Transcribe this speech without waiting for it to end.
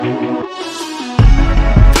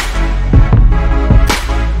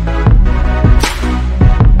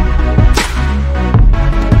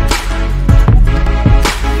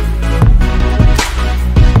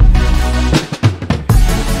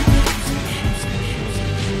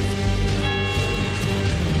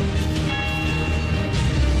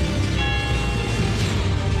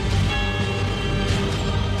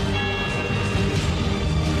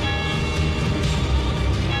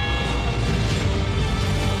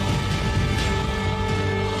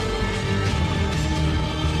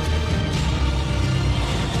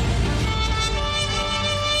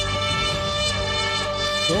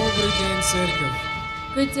церковь.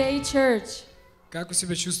 Good day, church. Как вы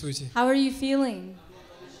себя чувствуете? How are you feeling?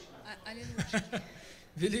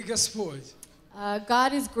 Велик Господь.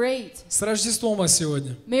 God is great. С Рождеством вас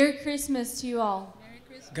сегодня. Merry Christmas to you all.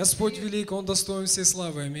 Господь велик, Он достоин всей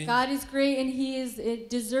славы. Аминь. God is great and He is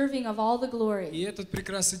deserving of all the И glory. этот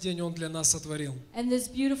прекрасный день Он для нас сотворил. And this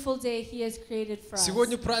beautiful day He has created for us.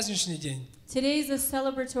 Сегодня праздничный день. Today is a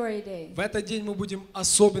celebratory day. В этот день мы будем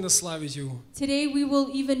особенно славить Его. Today we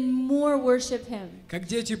will even more worship Him. Как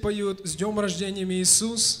дети поют «С днем рождения,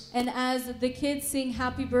 Иисус», And as the kids sing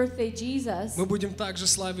Happy Birthday, Jesus, мы будем также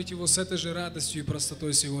славить Его с этой же радостью и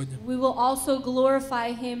простотой сегодня. we will also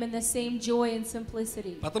glorify Him in the same joy and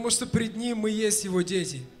simplicity. Потому что пред Ним мы есть Его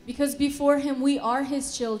дети. Because before Him we are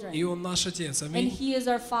His И children. Он наш Отец. And Аминь. He is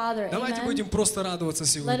our Father. Давайте Amen. будем просто радоваться Let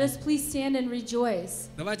сегодня. us please stand and rejoice.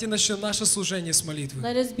 Давайте начнем наше служение с молитвы.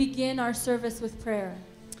 Let us begin our service with prayer.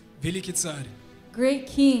 Великий Царь, Great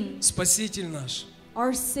King, Спаситель наш,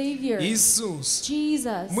 our Savior, Иисус,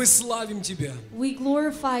 Jesus, мы славим Тебя, we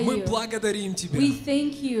glorify мы you. благодарим Тебя. We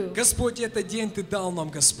thank you. Господь, этот день Ты дал нам,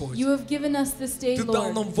 Господь. You have given us this day, Ты дал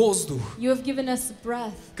Lord. нам воздух. You have given us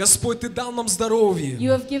breath. Господь, Ты дал нам здоровье.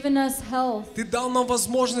 You have given us health. Ты дал нам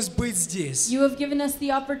возможность быть здесь. You have given us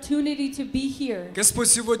the opportunity to be here. Господь,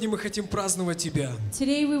 сегодня мы хотим праздновать Тебя.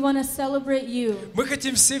 Today we want to celebrate you. Мы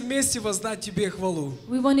хотим все вместе воздать Тебе хвалу.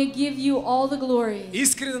 We want to give you all the glory.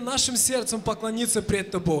 Искренне нашим сердцем поклониться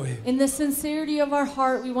пред Тобой. In the sincerity of our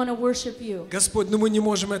heart, we want to worship you. Господь, но мы не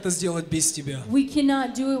можем это сделать без Тебя. We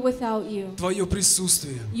cannot do it without you. Твое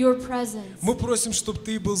присутствие. Your presence. Мы просим, чтобы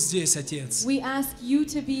Ты был здесь, Отец. We ask you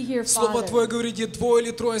to be here, Слово Твое Father. говорит, где двое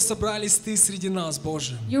или трое собрались, Ты среди нас,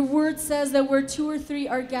 Боже. Your word says that where two or three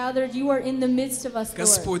are gathered, you are in the midst of us, Lord.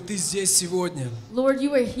 Господь, Ты здесь сегодня. Lord,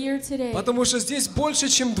 you are here today. Потому что здесь больше,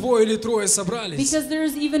 чем двое или трое собрались. Because there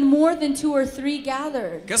is even more than two or three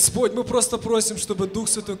gathered. Господь, мы просто просим, чтобы Дух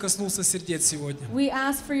Святой коснулся сердец сегодня. We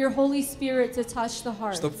ask for your Holy Spirit to touch the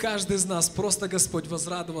heart. Чтобы каждый из нас просто, Господь,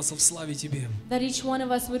 возрадовался в славе Тебе. That each one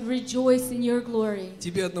of us would rejoice in your glory.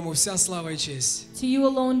 Тебе одному вся слава и честь. To you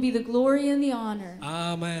alone be the glory and the honor.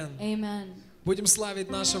 Амен. Amen. Будем славить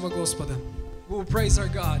нашего Господа. We will praise our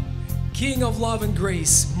God. King of love and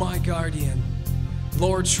grace, my guardian.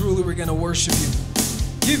 Lord, truly we're going to worship you.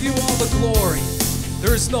 Give you all the glory.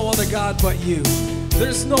 There is no other God but you. There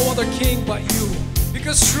is no other King but you.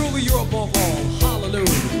 Because truly you're above all.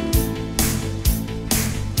 Hallelujah.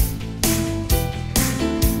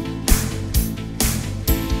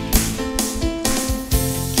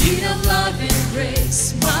 King of love and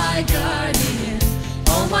grace, my guardian,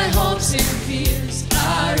 all my hopes and fears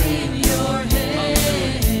are in your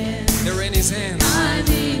hand. They're in His hands. I'm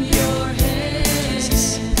in your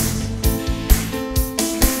hands.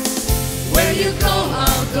 Where you go,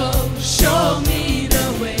 I'll go. Show me the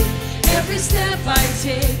way. Every step I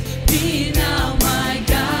take, be now my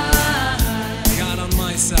God. God on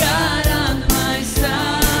my side. God on my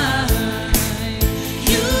side.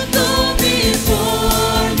 You go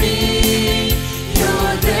before me.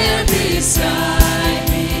 You're there beside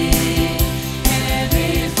me. And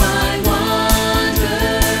if I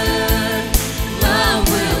wander, love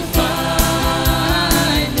will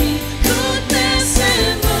find me. Goodness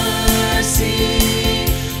and mercy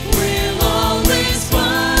will always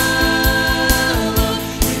follow.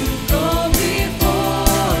 You go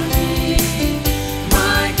before me,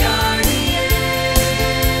 my guardian.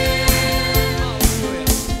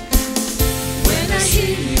 When I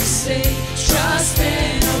hear you say, trust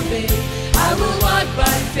and obey, I will walk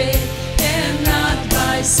by faith and not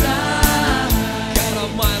by sight. God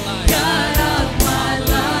of my life. God of my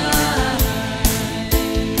life.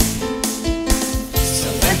 So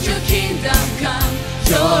let your kingdom come,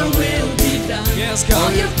 your will be done. Yes, God.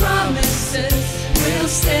 All your promises will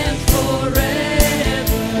stand forever.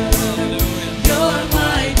 Hallelujah. You're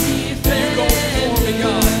my You go before me, defender.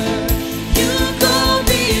 God. You go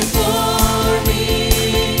before me.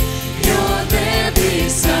 You're there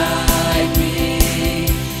beside me.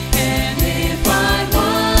 And if I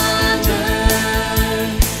wander,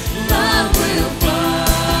 love will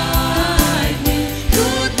find me.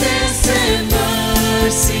 Goodness and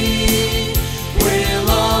mercy will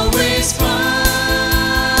always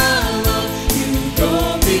follow. You go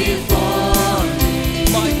before me,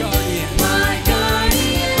 My guardian. my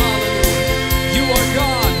guardian. Hallelujah. You are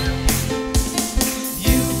God.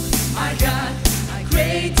 You are God, a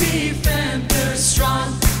great defender, strong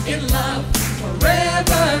in love,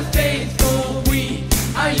 forever faithful. We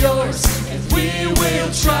are yours, and we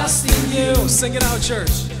will trust in you. Sing it out,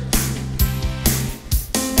 church.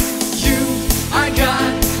 You are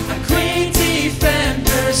God, a great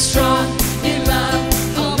defender, strong in love,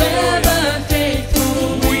 forever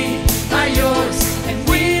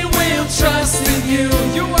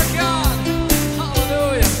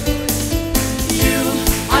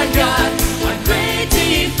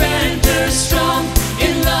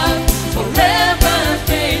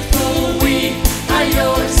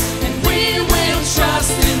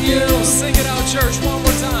church, one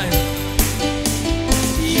more time.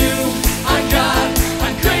 You are God,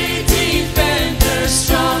 a great defender,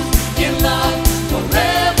 strong in love,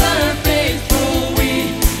 forever faithful.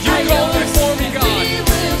 We You are go yours, before me, and God. we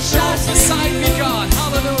will trust in Beside me, God.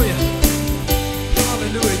 Hallelujah.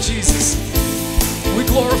 Hallelujah, Jesus. We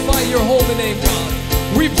glorify your holy name, God.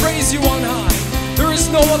 We praise you on high. There is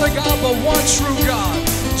no other God but one true God.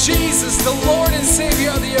 Jesus, the Lord and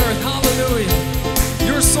Savior of the earth. Hallelujah.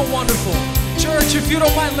 You're so wonderful. Church, if you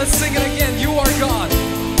don't mind, let's sing it again. You are God.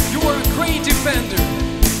 You are a great defender,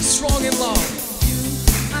 strong in love.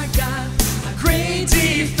 I got a great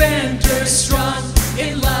defender, strong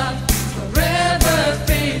in love, forever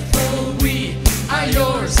faithful. We are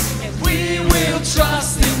yours, and we will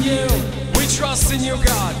trust in you. We trust in you,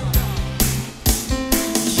 God.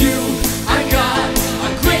 You are God,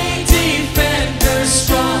 a great defender,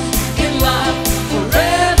 strong in love,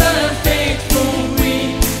 forever faithful.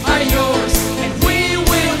 We are yours, and we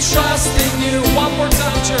will trust in you. One more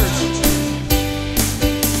time, church.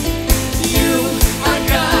 You are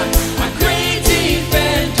God, a great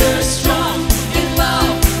defender, strong in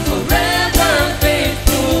love, forever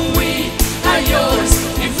faithful. We are yours,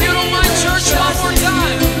 and If you don't mind, church, one more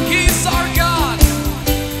time. He's our God.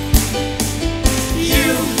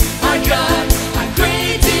 You are God, a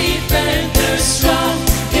great defender, strong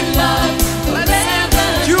in love, forever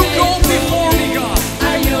You go faithful. before me, God.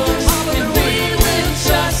 Are yours, and we will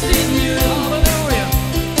trust in you. Hallelujah.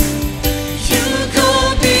 You go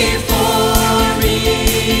before me,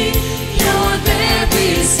 you're there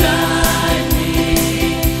beside me,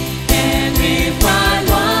 and if I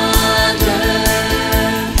wander,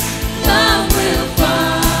 love will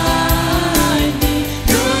find me.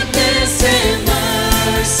 Goodness and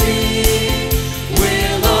mercy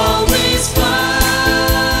will always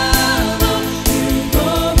follow. You go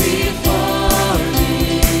before me,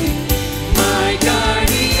 my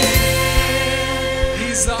guardian.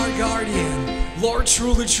 He's our guardian. Lord,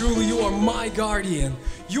 truly, truly, you are my guardian.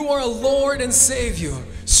 You are a Lord and Savior,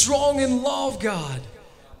 strong in love, God.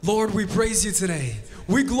 Lord, we praise you today.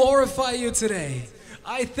 We glorify you today.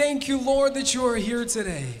 I thank you, Lord, that you are here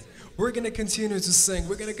today. We're going to continue to sing.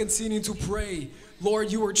 We're going to continue to pray.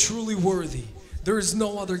 Lord, you are truly worthy. There is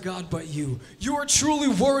no other God but you. You are truly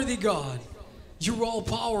worthy, God. You're all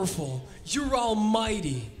powerful. You're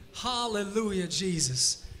almighty. Hallelujah,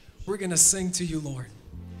 Jesus. We're going to sing to you, Lord.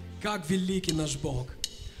 Как великий наш Бог.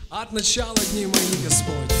 От начала дней моих,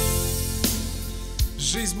 Господь.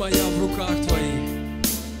 Жизнь моя в руках Твоих.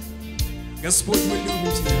 Господь, мы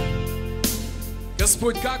любим Тебя.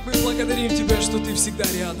 Господь, как мы благодарим Тебя, что Ты всегда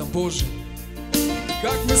рядом, Боже.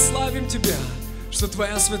 Как мы славим Тебя, что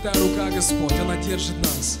Твоя святая рука, Господь, она держит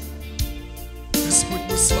нас. Господь,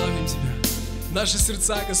 мы славим Тебя. Наши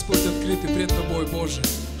сердца, Господь, открыты пред Тобой, Боже.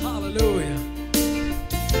 Аллилуйя.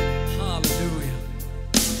 Аллилуйя.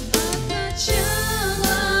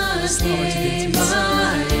 Слава Тебе,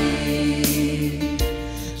 Отец.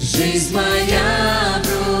 Жизнь моя в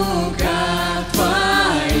руках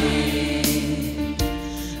Твоих,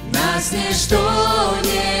 нас ничто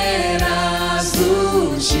не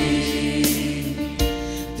разлучит.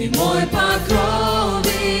 Ты мой покров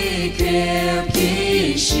и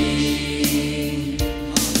крепкий щит.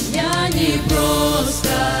 Я не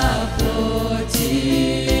просто плоть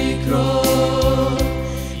и кровь,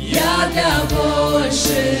 я для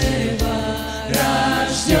большего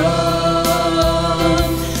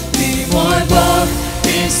рожден. Ты мой Бог,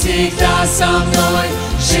 Ты всегда со мной,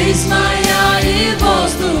 жизнь моя и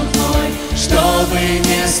воздух мой. Что бы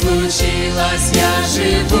ни случилось, я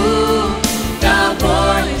живу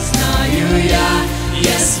Тобой, знаю я.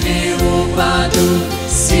 Если упаду,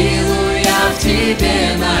 силу я в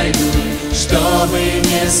Тебе найду. Что бы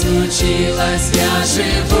ни случилось, я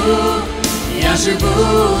живу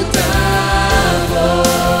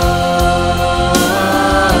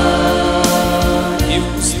Тобой. И в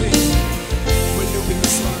пустыне мы любим и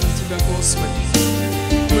славим Тебя, Господи.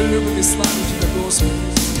 Мы любим и славим Тебя, Господи.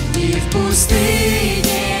 И в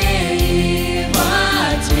пустыне, и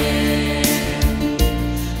во тьме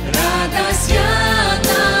радость я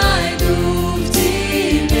найду в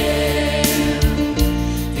Тебе.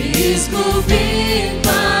 Ты из глубин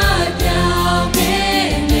поднял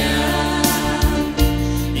меня,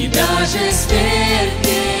 и даже смерть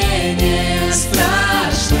мне не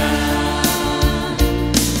страшна.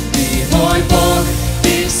 Ты мой Бог,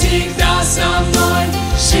 Ты всегда со мной,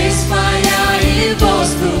 жизнь моя и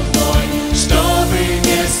воздух мой. Что бы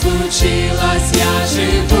ни случилось, я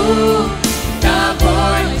живу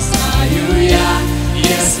Тобой, знаю я.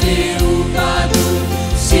 Если упаду,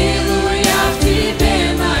 силу я в Тебе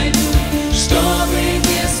найду. Что бы ни Ты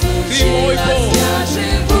мой случилось, Бог.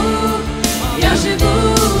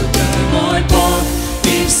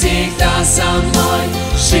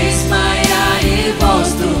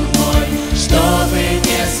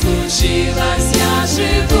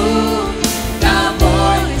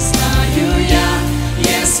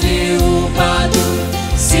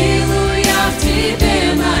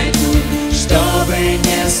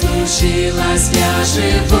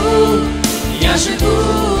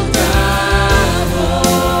 живу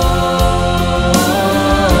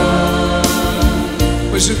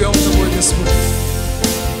Мы живем Тобой, Господь.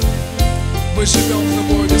 Мы живем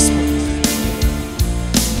Тобой, Господь.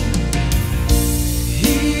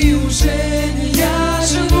 И уже не я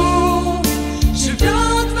живу,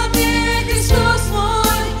 живет во мне Христос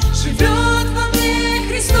мой, живет во мне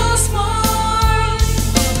Христос мой.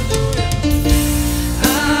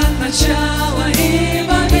 От начала и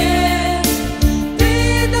вовек Ты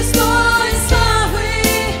достоин славы,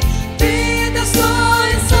 Ты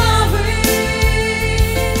достоин славы.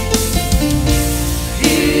 И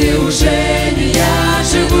уже не я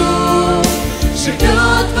живу,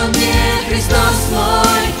 живет во мне Христос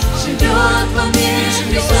мой, живет во мне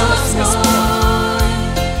Христос мой.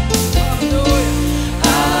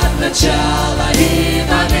 От начала и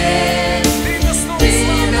вовек Ты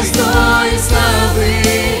достоин славы,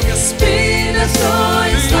 Ты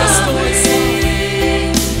достоин славы.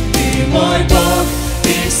 Ты мой Бог,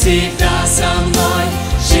 Ты всегда со мной,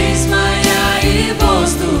 жизнь моя и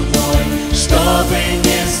воздух мой. Что бы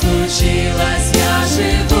ни случилось, я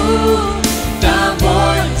живу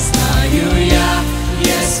тобой, знаю я.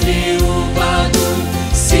 Если упаду,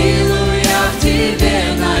 силу я в тебе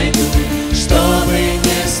найду. Что бы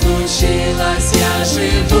ни случилось, я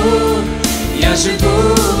живу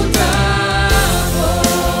тобой.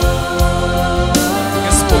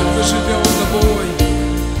 Господь, мы живем Тобой.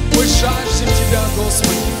 Мы жаждем Тебя,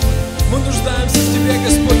 Господи. Мы нуждаемся в Тебе,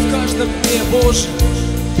 Господь, в каждом дне, Боже.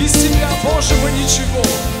 Без Тебя, Боже, мы ничего.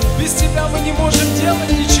 Без Тебя мы не можем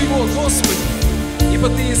делать ничего, Господи. Ибо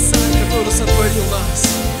Ты есть Царь, который сотворил нас.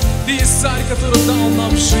 Ты есть Царь, который дал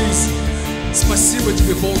нам жизнь. Спасибо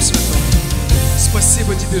Тебе, Бог Святой.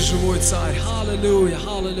 Спасибо Тебе, живой Царь. Аллилуйя,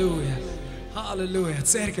 аллилуйя, аллилуйя.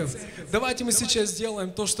 Церковь, давайте мы сейчас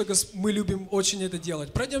сделаем то, что мы любим очень это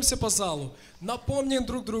делать. Пройдемся по залу. Напомним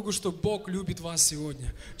друг другу, что Бог любит вас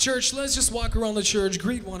сегодня. Church, let's just walk around the church,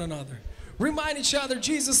 greet one another. Remind each other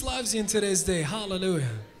Jesus loves you in today's day. Hallelujah.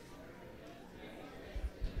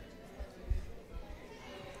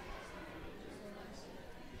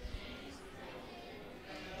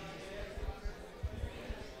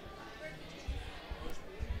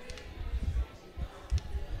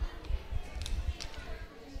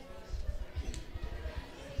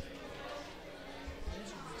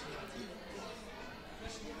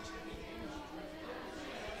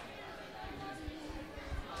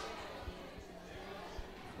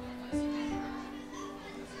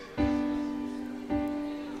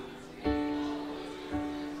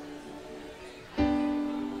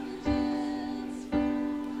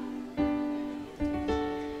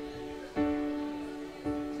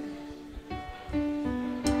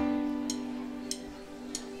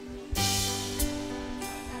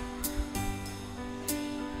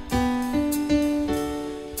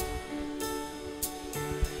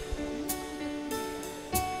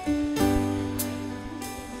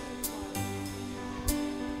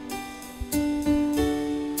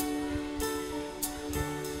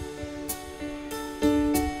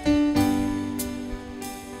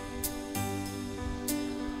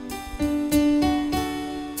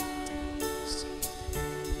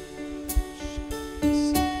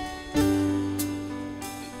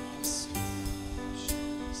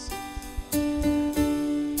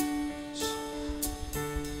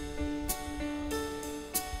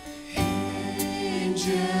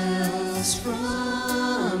 Angels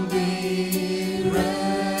from the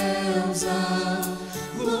realms of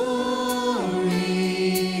glory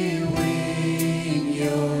wing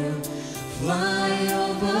your fly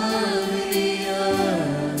over the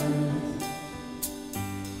earth.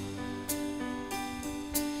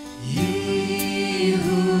 Ye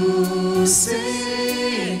who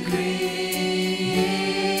sing creation's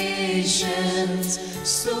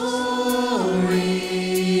story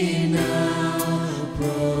now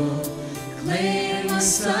proclaim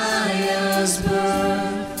Messiah's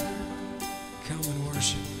birth. Come and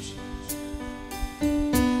worship.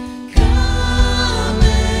 Come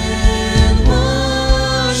and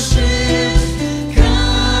worship.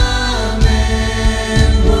 Come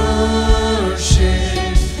and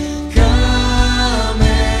worship. Come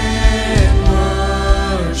and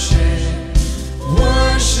worship.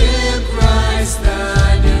 Worship Christ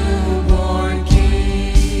the new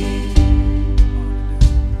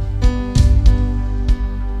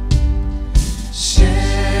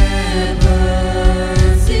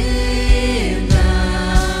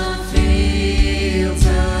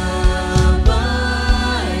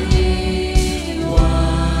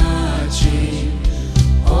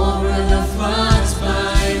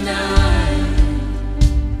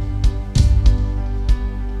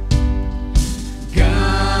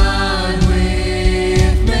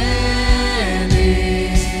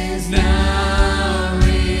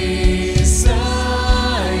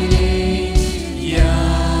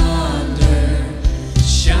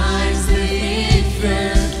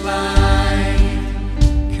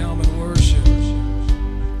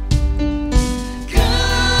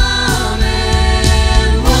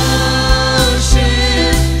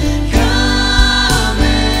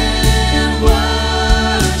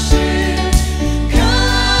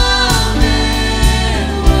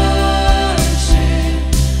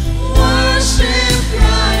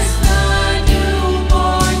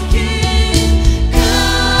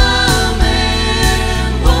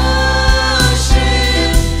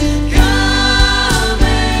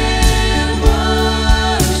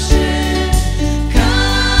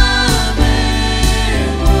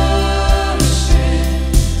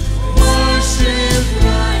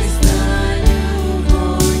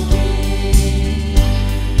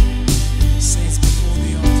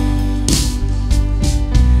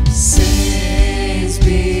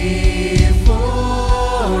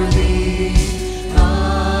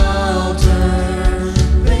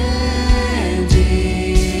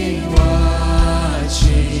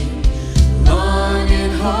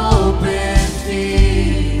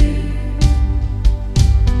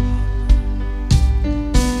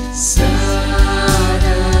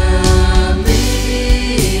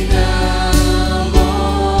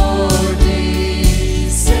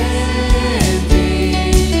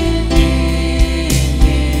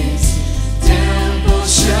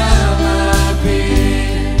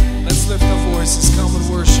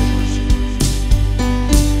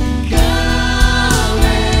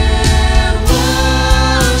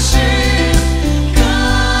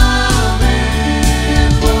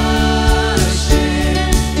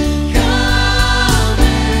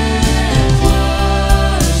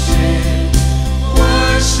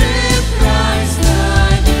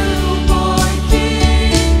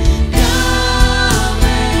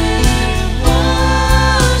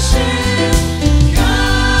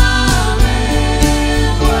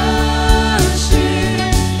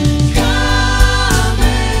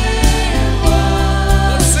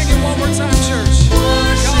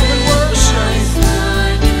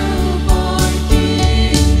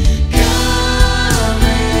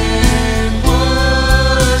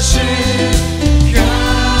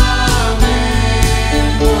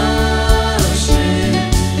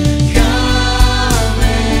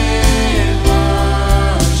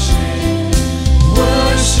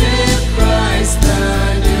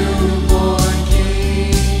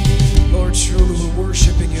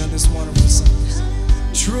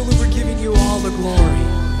Truly, we're giving you all the glory.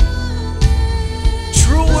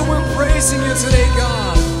 Truly, we're praising you today,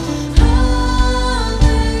 God.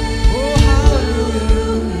 Oh,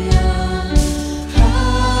 hallelujah.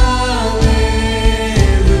 Hallelujah.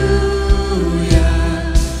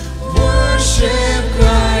 Worship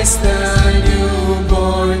Christ, the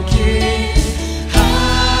newborn King.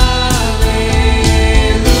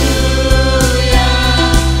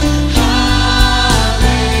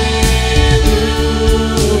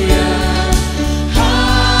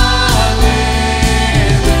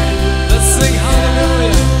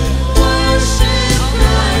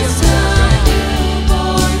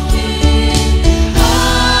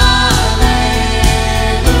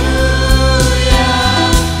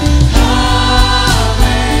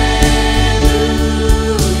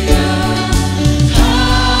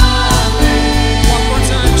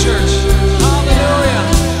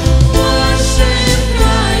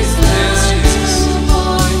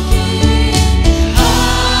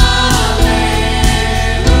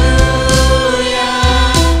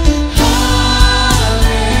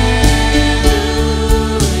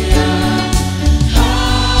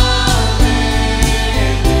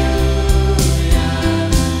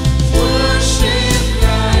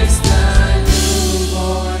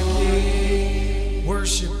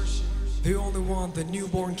 The only one, the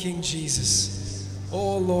newborn King Jesus.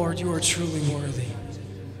 Oh Lord, you are truly worthy.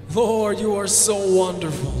 Lord, you are so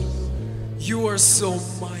wonderful. You are so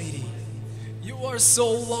mighty. You are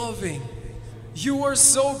so loving. You are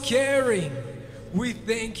so caring. We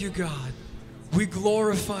thank you, God. We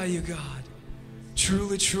glorify you, God.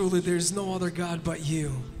 Truly, truly, there's no other God but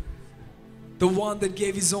you. The one that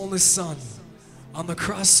gave his only Son on the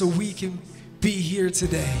cross so we can be here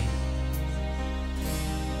today.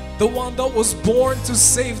 The one that was born to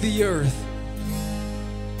save the earth.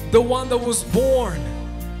 The one that was born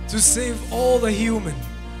to save all the human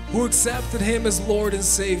who accepted him as Lord and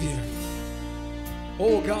Savior.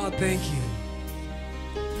 Oh God, thank you.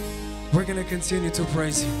 We're going to continue to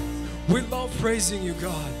praise you. We love praising you,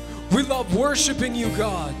 God. We love worshiping you,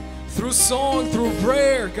 God. Through song, through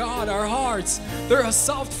prayer, God, our hearts, they're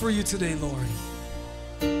soft for you today, Lord.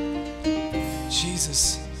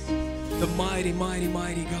 Jesus, the mighty, mighty,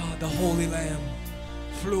 mighty God, the Holy Lamb.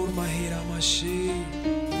 Flor Mahira Mashi.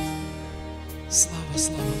 Слава,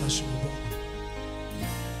 слава нашему Богу.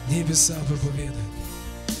 Небеса проповедуют.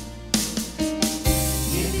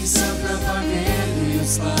 Небеса проповедуют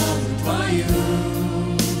славу Твою.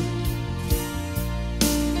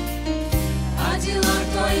 О делах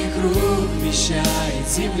Твоих рук вещает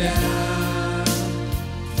земля.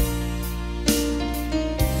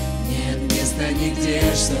 Нет места нигде,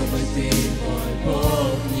 чтобы Ты, мой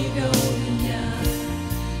Бог, не вел меня.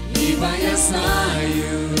 Ибо я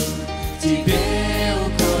знаю, в Тебе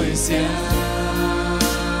укроюсь я.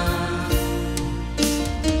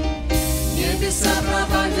 Небеса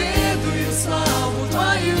проповедуют славу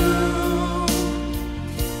Твою.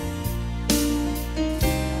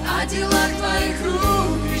 О делах Твоих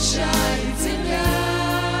рук вещает земля.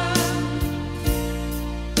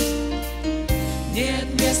 Нет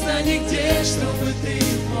места нигде, чтобы Ты,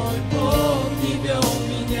 мой Бог, не вел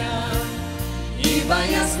меня. Ибо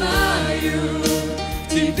я знаю, в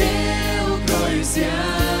Тебе укроюсь я.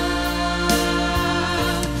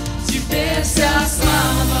 Тебе вся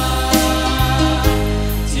слава,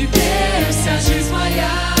 Тебе вся жизнь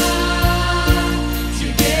моя,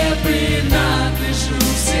 Тебе принадлежу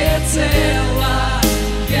всецело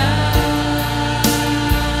я.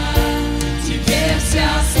 Тебе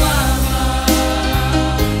вся слава,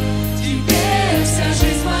 Тебе вся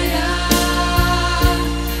жизнь моя,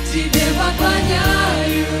 Тебе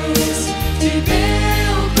поклоняюсь, Тебе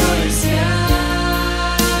укроюсь я.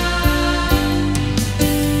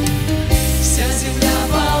 Вся земля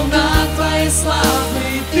полна Твоей славы,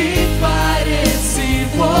 Ты творец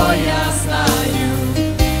всего, я знаю.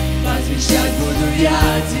 Возвещать буду я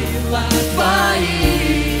дела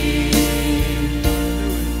Твои.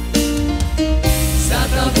 За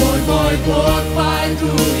Тобой, мой Бог,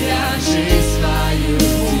 пойду я жизнь свою,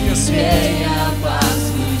 Тебе я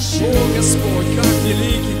посвящу. О Господь, как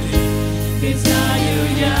великий Ты. Ведь знаю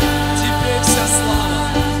я, Тебе вся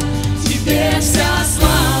слава. Тебе вся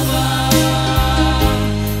слава,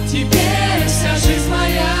 Тебе вся жизнь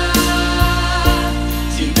моя,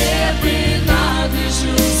 Тебе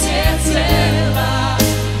принадлежу всецело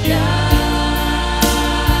я.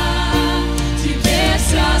 Тебе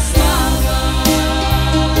вся слава,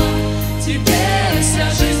 Тебе вся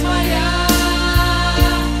жизнь моя,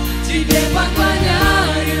 Тебе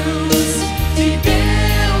поклоняюсь, Тебе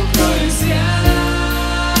укроюсь я.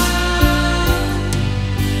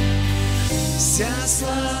 Вся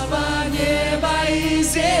слава неба и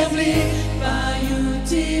земли поют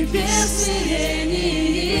тебе в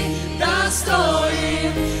смирении.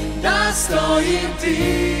 Достоин, достоин ты.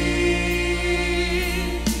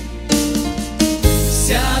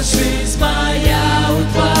 Вся жизнь моя у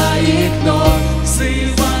твоих ног,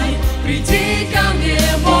 взывай, приди ко мне,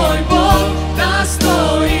 мой Бог.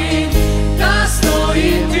 Достоин,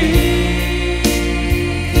 достоин ты.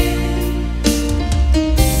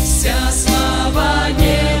 Вся слава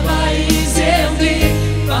неба и земли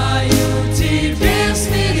поют тебе в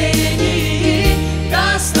смирении.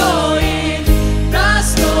 Достоин,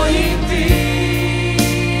 достоин ты.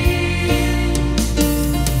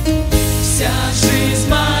 Вся жизнь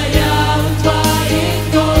моя у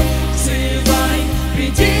твоих ног, взывай,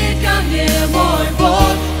 приди ко мне, мой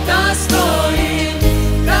Бог. Достоин,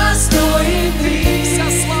 достоин ты. Вся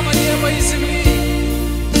слава неба и земли.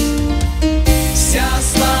 Вся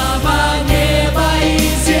слава неба и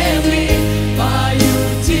земли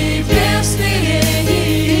поют тебе в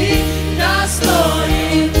смирении.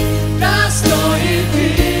 Достоин, достоин ты.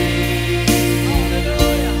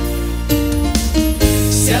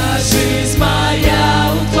 Вся жизнь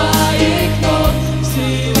моя у твоих ног,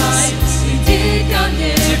 взывай, иди ко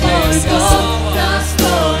мне, мой Бог.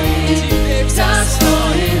 Достоин,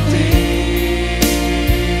 достоин ты.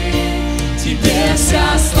 Тебе вся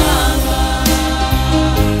слава,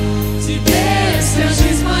 тебе вся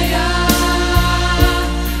жизнь моя,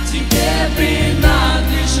 тебе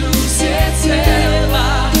принадлежу всецело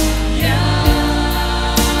я.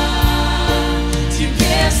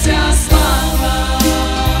 Тебе вся слава,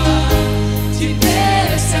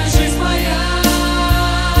 тебе вся жизнь моя,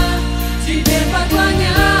 тебе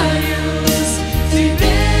поклоняюсь,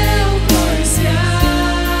 тебе укроюсь я.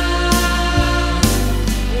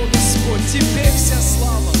 О, Господь, тебе вся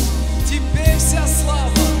слава, тебе вся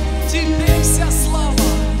слава, тебе вся слава.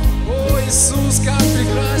 О, Иисус, как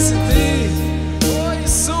прекрасен ты! О,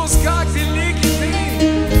 Иисус, как великий ты!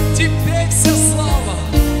 Тебе вся слава!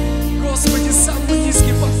 Господи, самый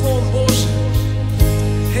низкий поклон Божий.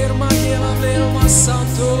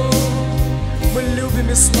 Мы любим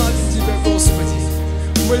и славим Тебя, Господи.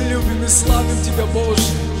 Мы любим и славим Тебя,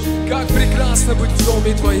 Боже. Как прекрасно быть в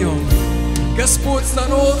доме Твоем. Господь, с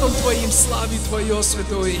народом Твоим славит Твое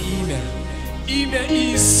святое имя. Имя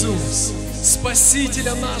Иисус,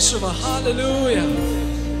 Спасителя нашего. Аллилуйя!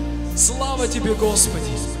 Слава Тебе, Господи!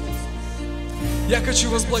 Я хочу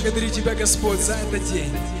возблагодарить Тебя, Господь, за этот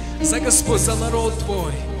день. За, Господь, за народ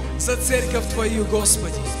Твой, за церковь Твою,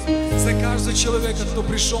 Господи, за каждого человека, кто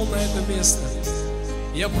пришел на это место.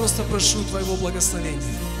 Я просто прошу Твоего благословения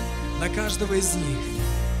на каждого из них.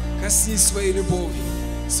 Коснись своей любовью,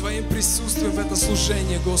 своим присутствием в это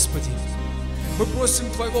служение, Господи. Мы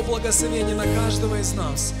просим Твоего благословения на каждого из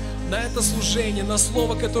нас, на это служение, на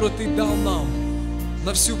слово, которое Ты дал нам.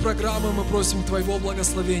 На всю программу мы просим Твоего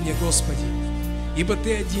благословения, Господи. Ибо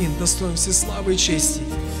Ты один достоин всей славы и чести.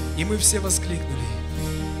 И мы все воскликнули: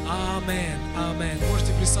 Амен, Амен.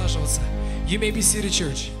 Можете присаживаться. You may be seated,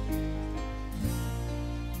 church.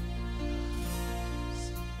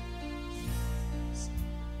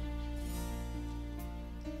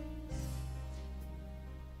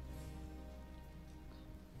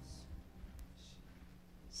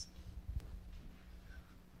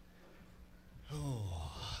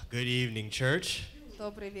 Good evening, church.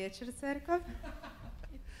 Добрый вечер, церковь.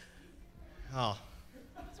 Oh,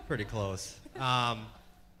 it's pretty close.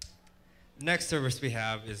 Next service we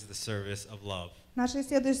have is the service of love. Наше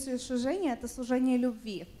следующее служение – это служение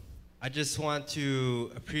любви. I just want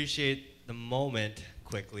to appreciate the moment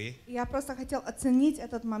quickly Я просто хотел оценить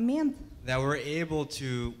этот момент, that we're able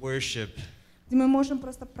to worship где мы можем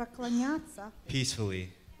просто проклоняться peacefully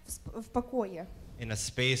в покое, in a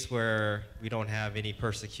space where we don't have any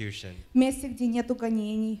persecution. в месте, где нету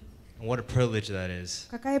гонений. And what a privilege that is.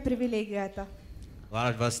 Какая привилегия это? A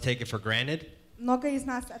lot of us take it for granted, Много из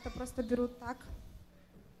нас это просто берут так.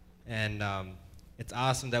 and it's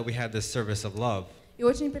awesome that we have this service of love И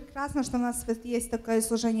очень прекрасно, что у нас вот есть такое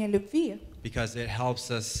служение любви. because it helps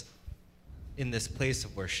us in this place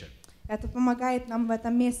of worship, Это помогает нам в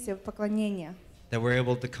этом месте поклонения. that we're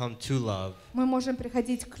able to come to love Мы можем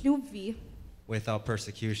приходить к любви without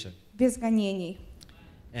persecution. без гонений.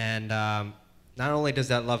 And not only does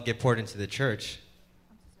that love get poured into the church,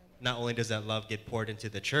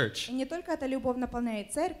 И не только эта любовь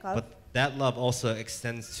наполняет церковь, but that love also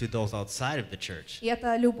extends to those outside of the church. и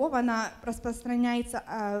эта любовь, она распространяется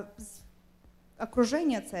в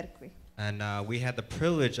окружение церкви. And we had the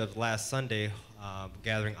privilege of last Sunday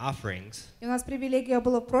gathering offerings И у нас привилегия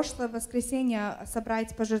была в прошлое воскресенье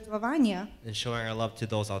собрать пожертвования and showing our love to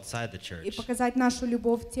those outside the и church. показать нашу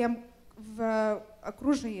любовь тем в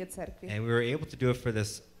окружении церкви. And we were able to do it for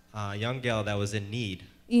this young gal that was in need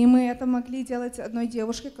И мы это могли делать одной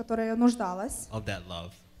девушке, которая нуждалась, of that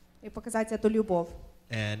love. и показать эту любовь.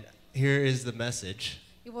 And here is the message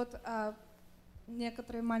И вот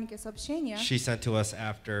некоторые маленькие сообщения she sent to us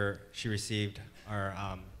after she received our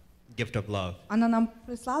gift of love. она нам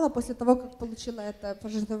прислала после того, как получила это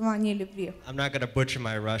пожертвование любви. I'm not going to butcher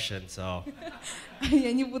my Russian, so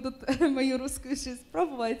Я не буду мою русскую жизнь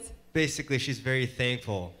пробовать. basically she's very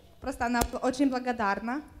thankful Просто она очень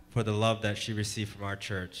благодарна for the love that she received from our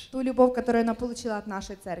church. ту любовь, которую она получила от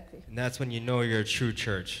нашей церкви. And that's when you know you're a true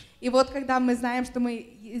church, И вот когда мы знаем, что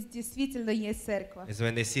мы действительно есть церковь, is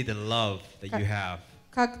when they see the love that you have.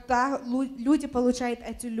 когда люди получают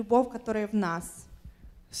эту любовь, которая в нас.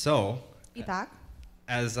 So, Итак,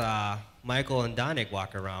 as Michael and Danik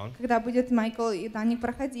walk around, когда будет Майкл и Даник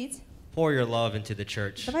проходить, pour your love into the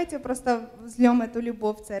church. давайте просто взлем эту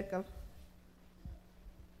любовь в церковь.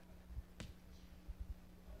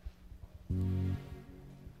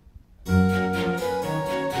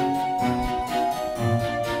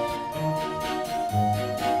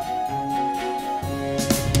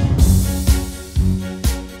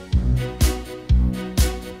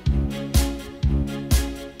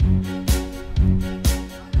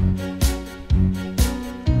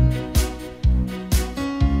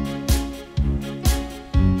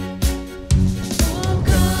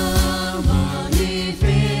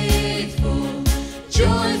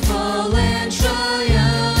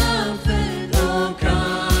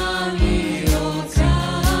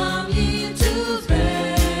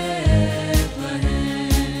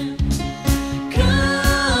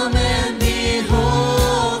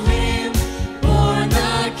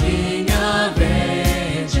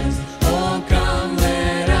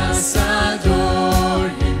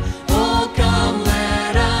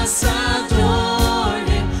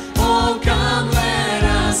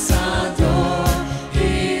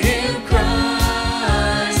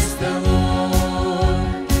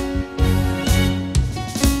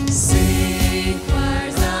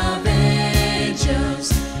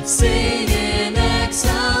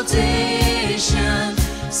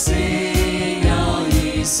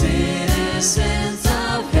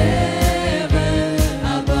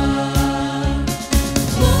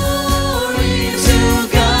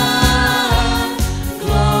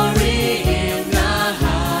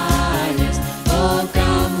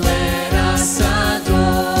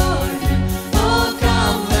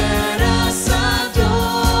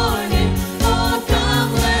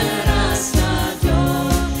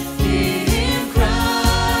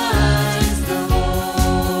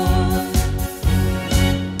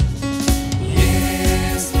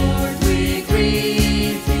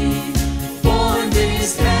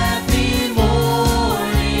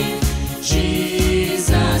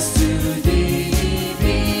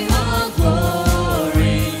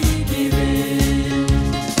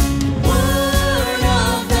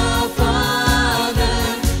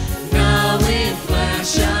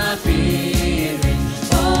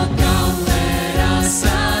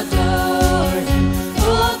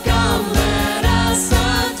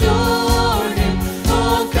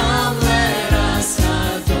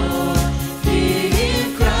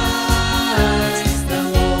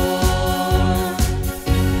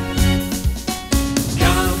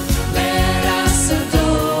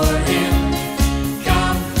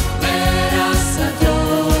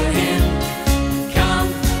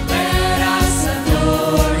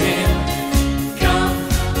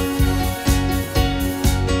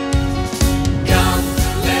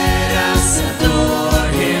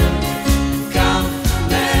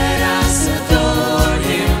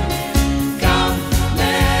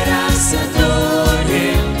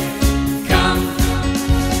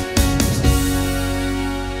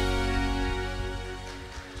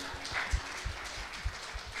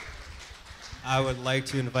 I would like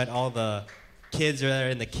to invite all the kids that are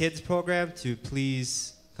in the kids program to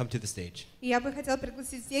please come to the stage. И я бы хотела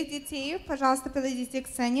пригласить всех детей. Пожалуйста, подойдите к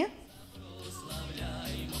сцене.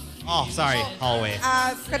 Oh, sorry, hallway.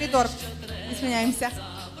 Коридор. Извиняемся.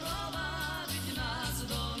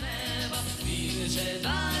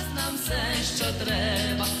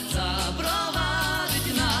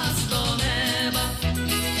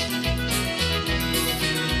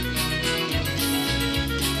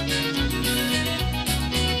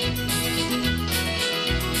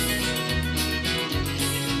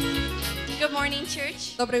 Good morning,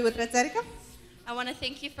 church. Доброе утро, церковь. I want to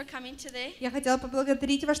thank you for coming today. Я хотела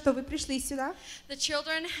поблагодарить вас, что вы пришли сюда. The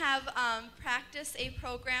children have practiced a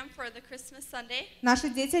program for the Christmas Sunday, Наши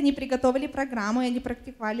дети, они приготовили программу, и они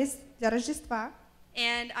практиковались для Рождества.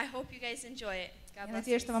 and I hope you guys enjoy it. God Я bless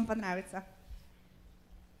надеюсь, you. что вам понравится.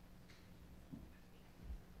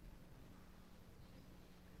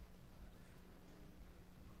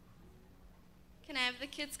 Can I have the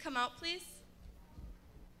kids come out, please?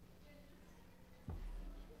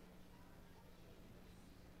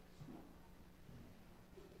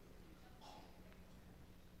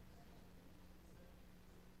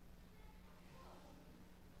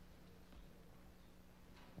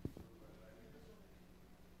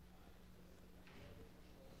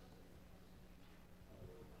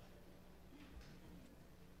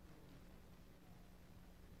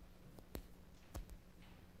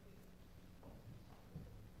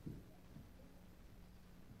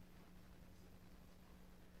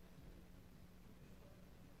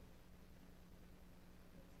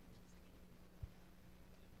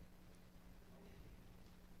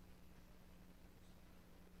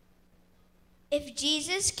 If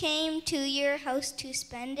Jesus came to your house to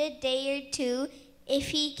spend a day or two,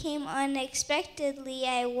 if he came unexpectedly,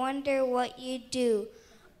 I wonder what you'd do.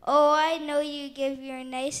 Oh, I know you give your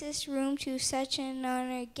nicest room to such an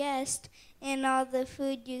honored guest, and all the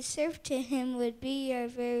food you serve to him would be your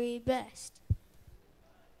very best.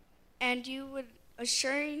 And you would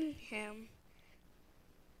assure him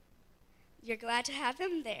you're glad to have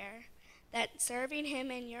him there, that serving him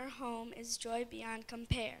in your home is joy beyond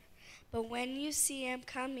compare. But when you see him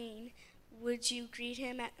coming, would you greet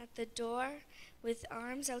him at the door with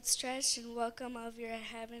arms outstretched in welcome of your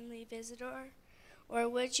heavenly visitor? Or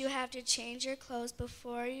would you have to change your clothes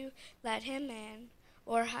before you let him in,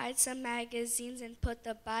 or hide some magazines and put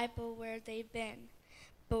the Bible where they've been?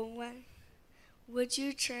 But when would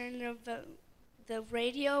you turn the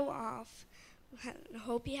radio off,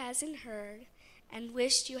 hope he hasn't heard, and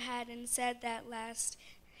wished you hadn't said that last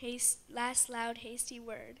loud, hasty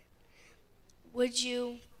word? Would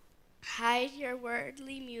you hide your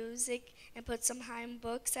worldly music and put some hymn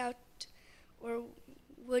books out, or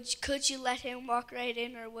could you let him walk right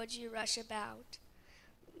in, or would you rush about?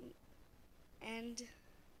 And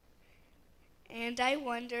I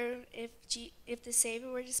wonder if the Savior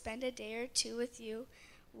were to spend a day or two with you,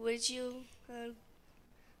 would you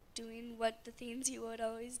doing what the things you would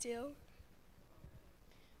always do?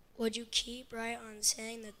 Would you keep right on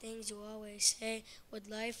saying the things you always say?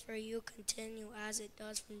 Would life for you continue as it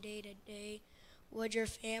does from day to day? Would your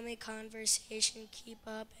family conversation keep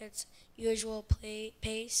up its usual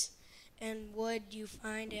pace? And would you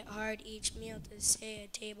find it hard each meal to say a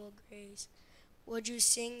table grace? Would you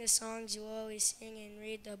sing the songs you always sing and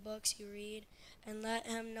read the books you read, and let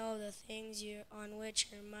him know the things on which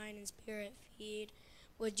your mind and spirit feed?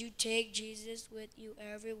 Would you take Jesus with you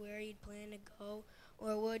everywhere you'd plan to go?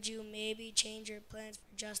 Or would you maybe change your plans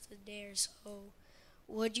for just a day or so?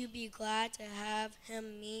 Would you be glad to have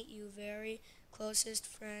him meet you very closest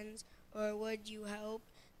friends? Or would you hope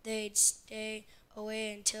they'd stay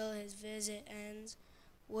away until his visit ends?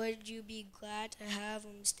 Would you be glad to have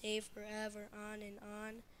him stay forever on and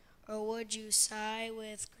on? Or would you sigh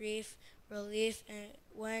with relief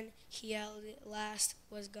when he at last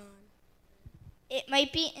was gone? It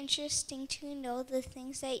might be interesting to know the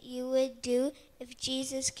things that you would do if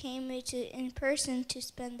Jesus came in person to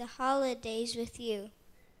spend the holidays with you.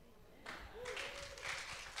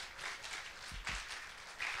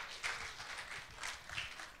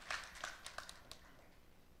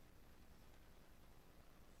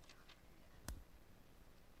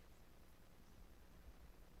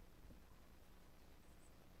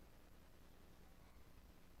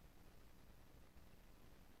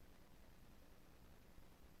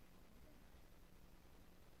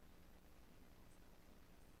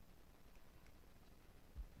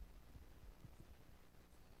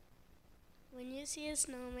 When you see a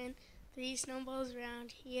snowman, 3 snowballs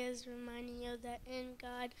round, he is reminding you that in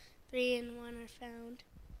God 3 in 1 are found.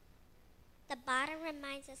 The bottom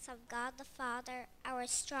reminds us of God the Father, our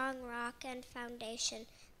strong rock and foundation,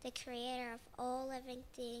 the creator of all living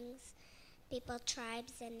things, people,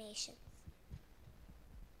 tribes, and nations.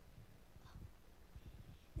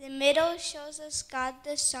 The middle shows us God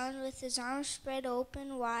the Son with his arms spread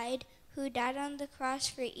open wide, who died on the cross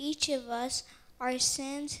for each of us. Our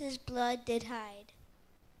sins his blood did hide.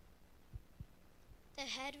 The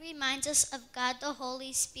head reminds us of God the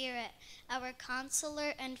Holy Spirit, our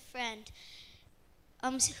counselor and friend,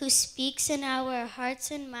 who speaks in our hearts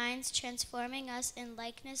and minds, transforming us in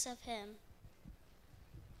likeness of him.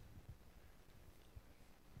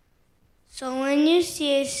 So when you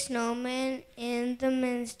see a snowman in the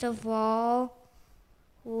midst of all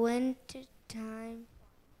wintertime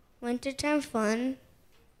fun,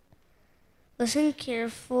 listen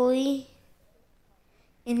carefully,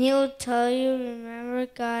 and he will tell you, remember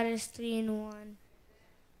God is 3 in 1.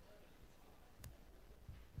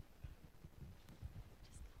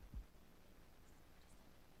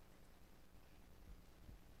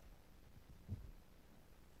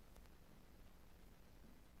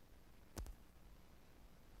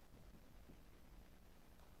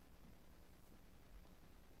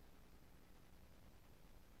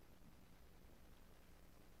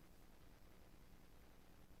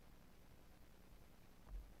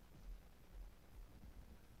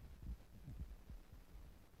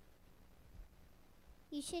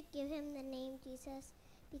 You should give him the name Jesus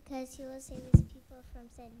because he will save his people from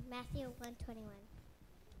sin. Matthew 1:21.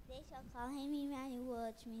 They shall call him Emmanuel,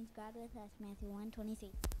 which means God with us. Matthew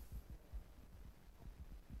 1:26.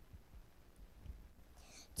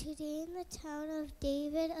 Today in the town of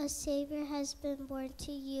David, a Savior has been born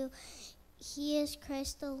to you. He is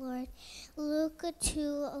Christ the Lord. Luke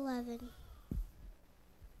 2:11.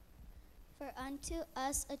 For unto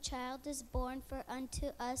us a child is born, for unto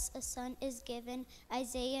us a son is given.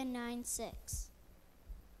 Isaiah 9:6.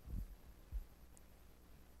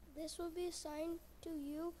 This will be a sign to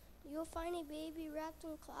you. You'll find a baby wrapped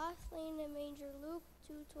in cloth, laying in a manger. Luke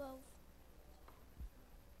 2:12.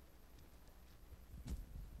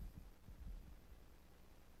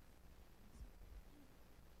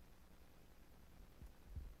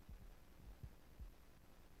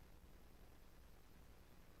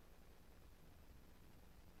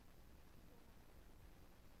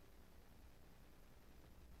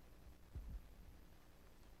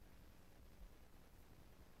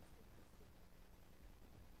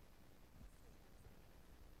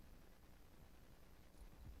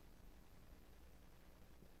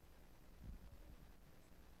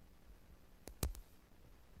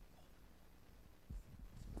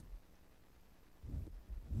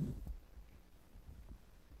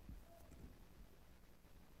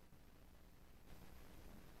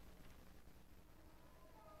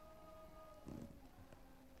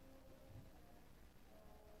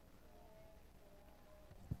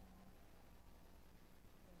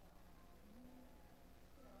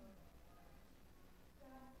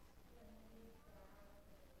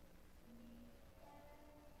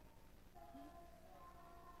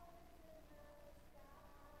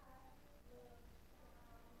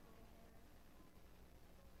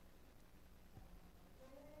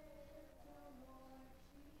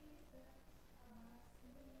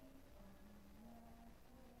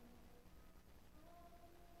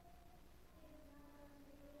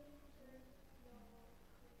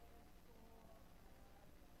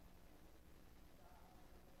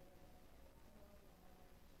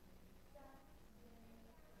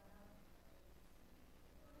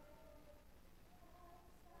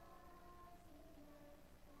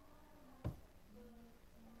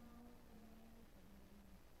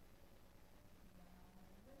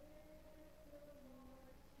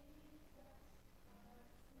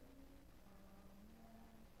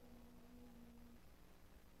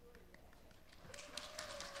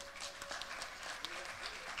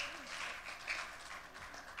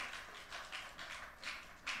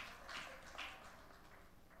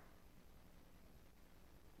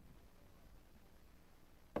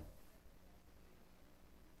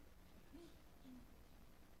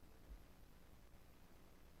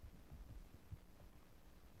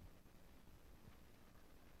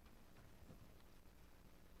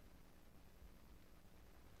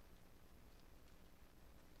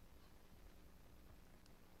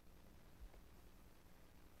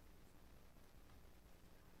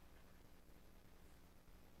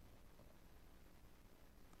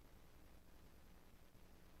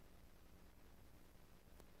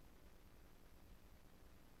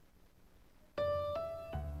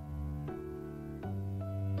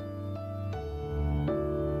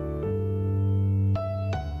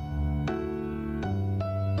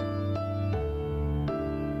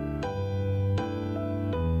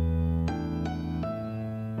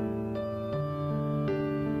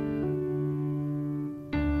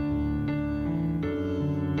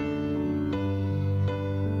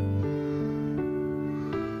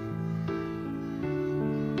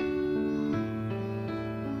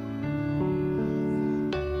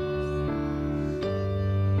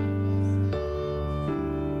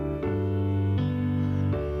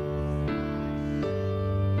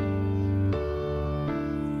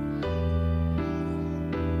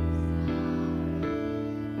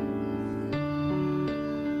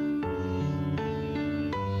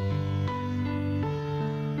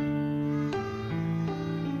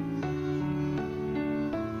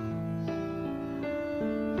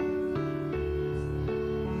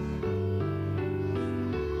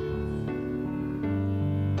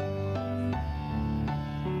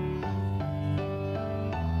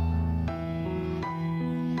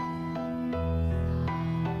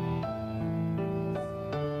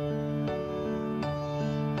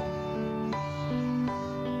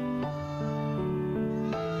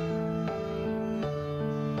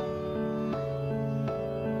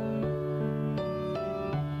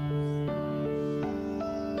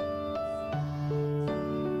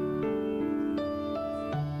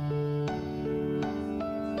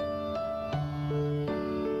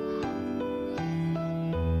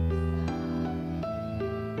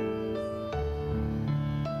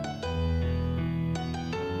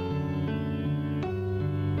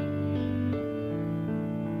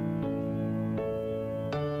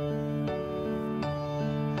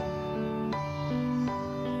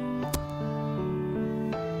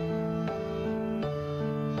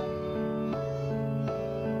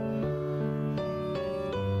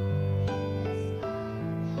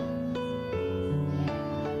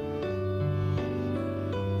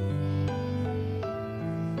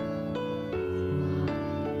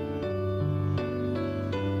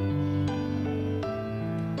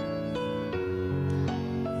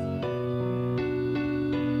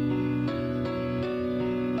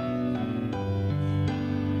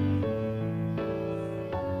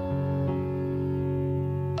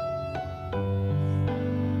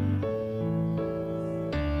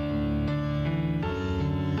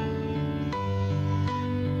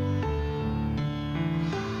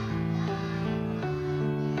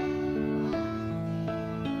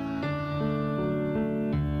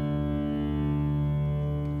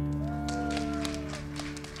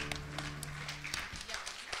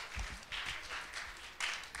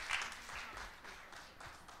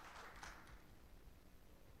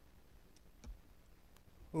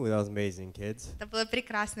 Ooh, that was amazing, kids. Это было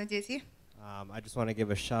прекрасно, дети. I just want to give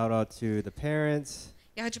a shout out to the parents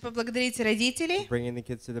Я хочу поблагодарить родителей, for bringing the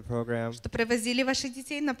kids to the program. что привозили ваших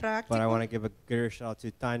детей на практику. But I want to give a greater shout out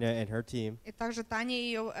to Tanya and her team. И также Тане и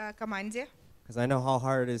ее команде. Because I know how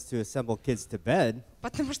hard it is to assemble kids to bed,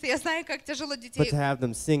 Потому что я знаю, как тяжело but детей to have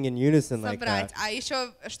them sing in unison like собрать. that А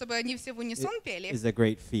еще, чтобы они все в унисон пели, is a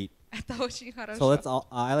great feat. это очень So хорошо. let's all,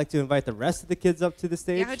 I like to invite the rest of the kids up to the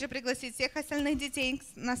stage Я хочу пригласить всех остальных детей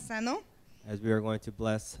на сцену, as we are going to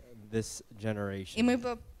bless this и generation. мы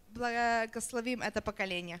благословим это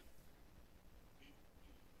поколение.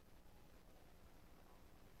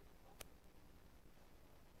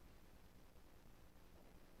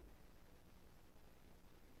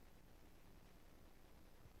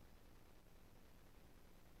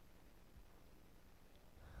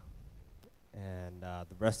 And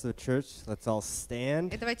the rest of the church, let's all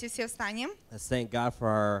stand. И давайте все встанем. Let's thank God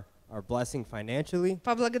for our blessing financially.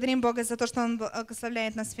 Поблагодарим Бога за то, что Он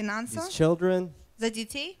благословляет нас финансово, These children, за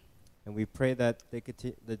детей. and we pray that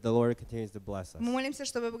that the Lord continues to bless us. Мы молимся,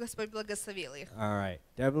 чтобы Господь благословил их. All right.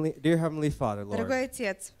 Dear Heavenly Father, Дорогой Lord,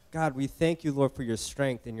 Отец, God, we thank you, Lord, for your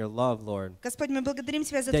strength and your love, Lord. Господь, мы благодарим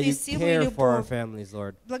Тебя за That Твою you силу и care for our любовь. families,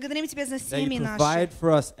 Lord. Благодарим Тебя за That семьи you наши, provide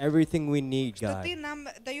for us everything we need, что God. Ты нам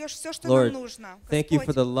даешь все, что Lord, нам нужно. thank you for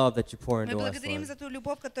Господь, the love that you pour мы into us, благодарим Lord. за ту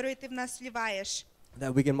любовь, которую Ты в нас вливаешь,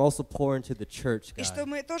 That we can also pour into the church, и что God.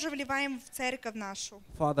 мы тоже вливаем в церковь нашу.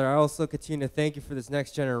 Father, I also continue to thank you for this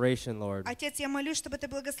next generation, Lord. Отец, я молюсь, чтобы Ты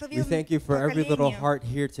We благословил thank you for every little поколение. heart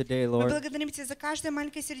here today, Мы Lord. благодарим Тебя за каждое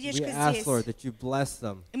маленькое We сердечко ask, Lord, здесь. that you bless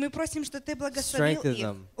them, И мы просим, что Ты благословил strengthen их,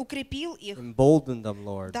 them, укрепил их, embolden them,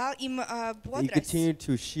 Lord. дал им That you бодрость, continue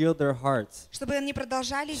to shield their hearts чтобы они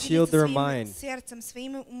продолжали Shield делиться their своим mind. сердцем,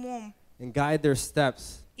 своим умом, and guide their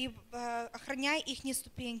steps и охраняй их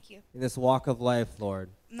ступеньки in this walk of life, Lord.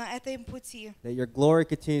 на этом пути. That your glory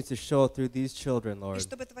continues to show through these children, И Lord,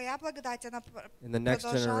 чтобы Твоя благодать, она in the next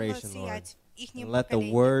продолжала generation, Lord. сиять в ихнем And let the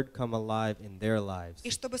поколении. word come alive in their lives И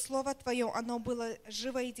чтобы Слово Твое, оно было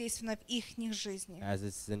живо и действенно в ихних жизни, as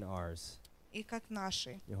it's in ours. и как в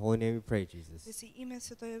нашей. In your holy name we pray, Jesus. Если имя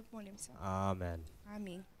Святое молимся. Amen.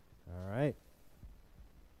 Аминь. All right.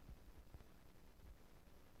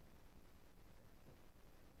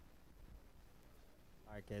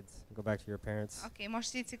 All right, kids, go back to your parents. Окей,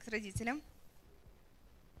 можете идти к родителям.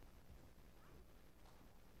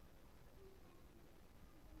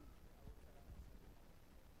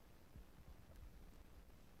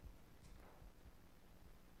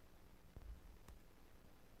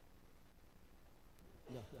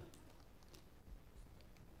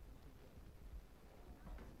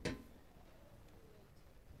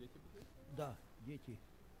 Да, дети.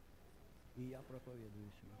 И я проповедую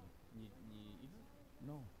сегодня. Не Игорь?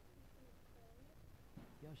 Ну.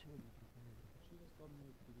 Я сегодня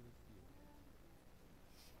проповедую.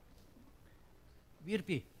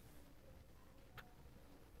 Вирпи.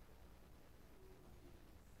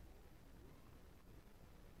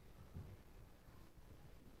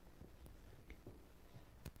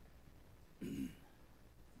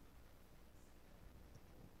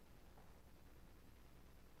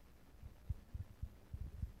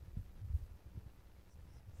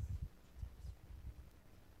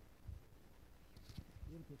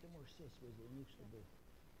 Вирпи, ты можешь сесть возле них, чтобы...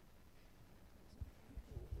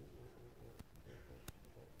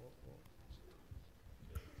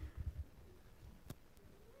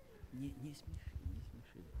 Не смеши, не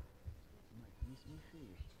смеши. Мать, не смеши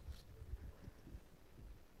их.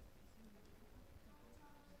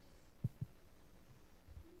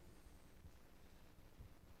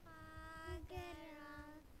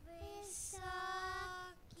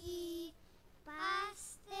 Высокий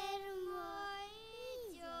пастырь мой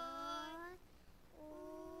идет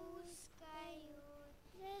узкою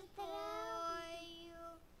тропою,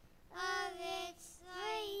 овец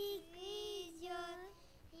своих ведет.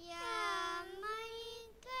 Я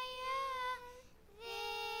маленькая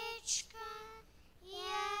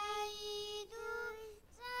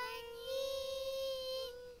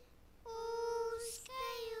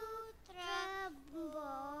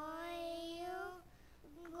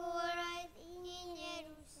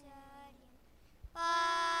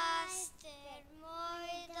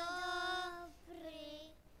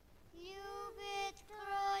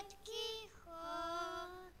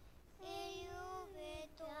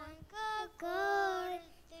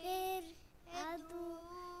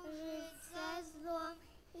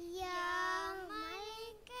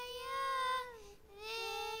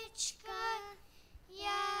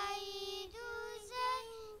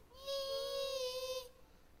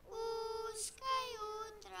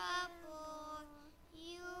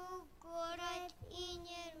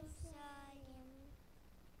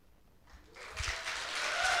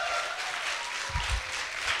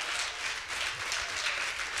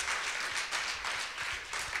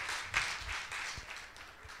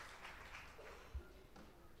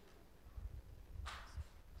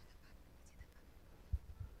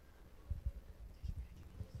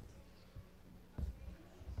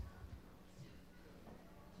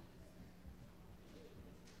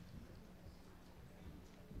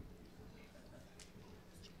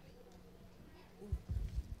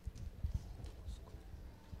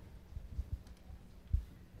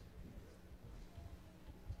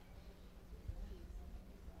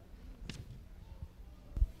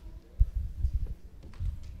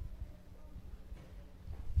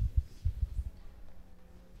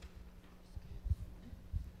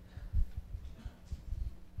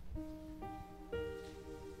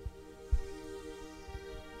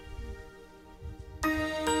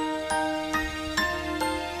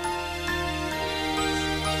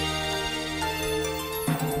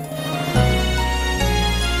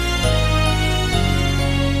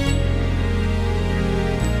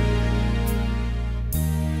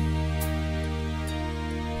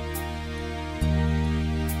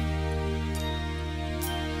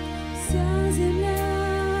Вся земля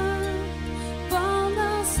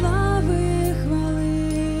полна славы и хвалы.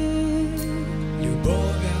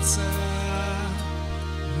 Любовь Отца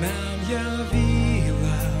нам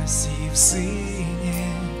явилась и в Сыне.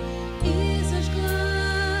 И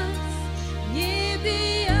зажглась в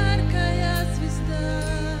небе яркая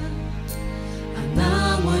звезда.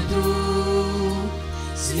 Она, мой друг,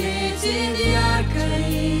 светит ярко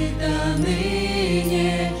и до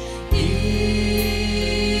ныне.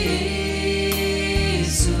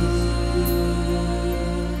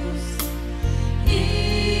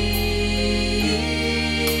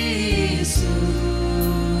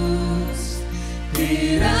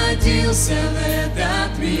 Родился в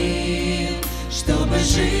этот мир, чтобы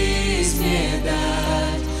жизнь мне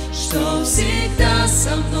дать, чтоб всегда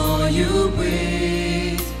со мною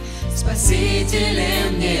быть,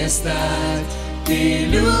 Спасителем мне стать. Ты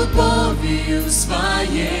любовью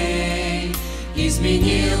своей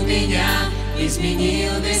изменил меня,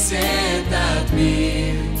 изменил весь этот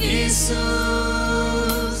мир. Иисус,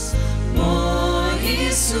 мой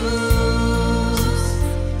Иисус.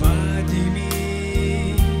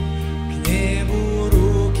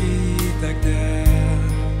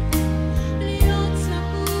 Льется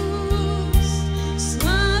пусть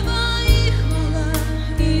слава и хвала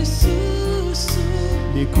Иисусу.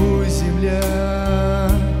 Ликуй, земля,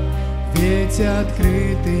 ведь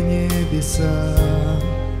открыты небеса.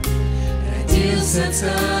 Родился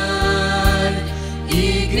Царь,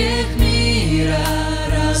 и грех мира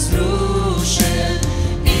разрушен.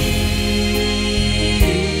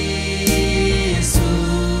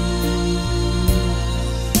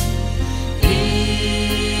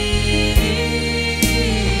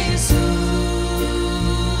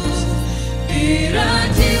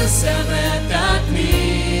 В этот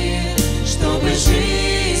мир, чтобы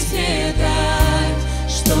жизнь мне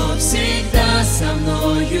дать, чтоб всегда со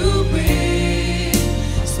мною быть,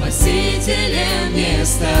 Спасителем мне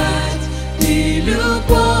стать. Ты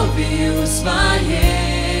любовью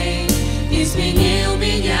своей изменил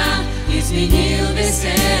меня, изменил весь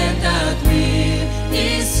этот мир.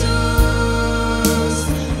 Иисус,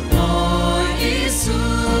 мой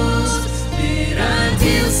Иисус, Ты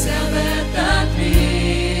родился в этот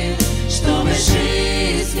мир, чтобы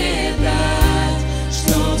жизнь мне дать,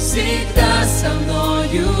 чтоб всегда со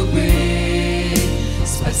мною быть,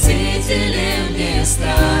 Спасителем мне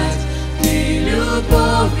стать. Ты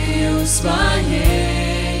любовью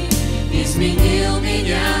своей изменил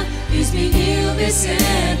меня, изменил весь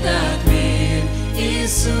этот мир.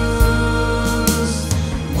 Иисус,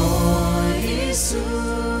 мой Иисус.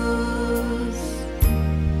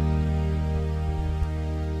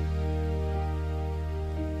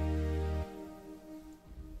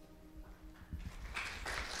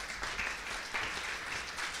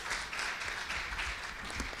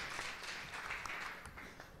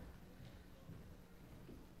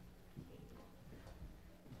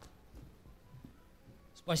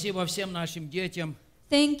 Спасибо всем нашим детям.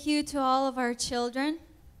 Thank you to all of our children.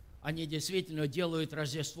 Они действительно делают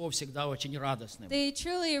Рождество всегда очень радостным. They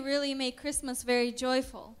truly, really make Christmas very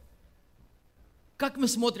joyful. Как мы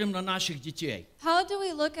смотрим на наших детей? How do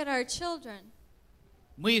we look at our children?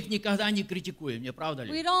 Мы их никогда не критикуем, не правда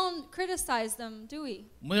We ли? don't criticize them, do we?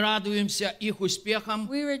 Мы радуемся их успехам,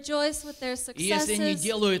 We rejoice with their и если они successes.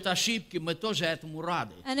 делают ошибки, мы тоже этому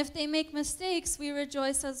рады. And if they make mistakes, we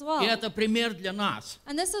rejoice as И well. это пример для нас.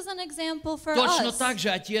 And this is an example for Точно us. так же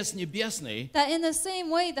Отец Небесный That in the same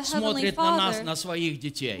way, the Heavenly смотрит на нас, Father на своих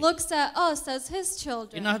детей. looks at us as His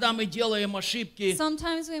children. Иногда мы делаем ошибки,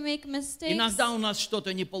 Sometimes we make mistakes. иногда у нас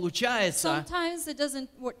что-то не получается, Sometimes it doesn't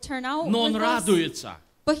turn out но Он with us. радуется,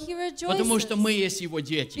 But He rejoices. потому что мы есть Его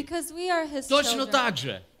дети. Because we are His Точно children. так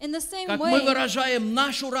же, In the same как way, мы выражаем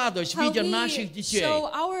нашу радость, how видя we наших детей, show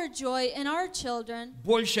our joy in our children,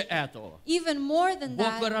 больше этого. even more than Бог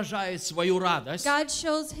that, выражает свою радость, God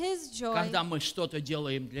shows His joy когда мы что-то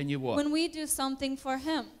делаем для Него. when we do something for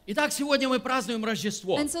Him. Итак, сегодня мы празднуем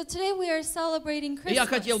Рождество. And so today we are celebrating И я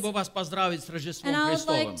хотел Christmas. бы вас поздравить с Рождеством And I would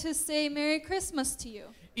Христовым. like to say Merry Christmas to you.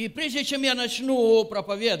 И прежде чем я начну And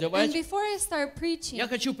проповедовать, before I start preaching, я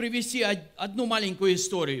хочу привести одну маленькую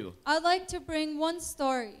историю. I'd like to bring one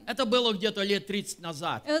story. Это было где-то лет 30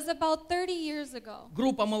 назад. It was about 30 years ago.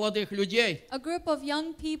 Группа молодых людей. A group of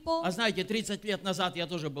young people. А знаете, 30 лет назад я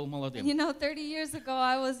тоже был молодым. You know, 30 years ago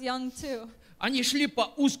I was young too. Они шли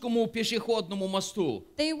по узкому пешеходному мосту.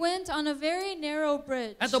 They went on a very narrow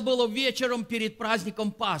bridge. Это было вечером перед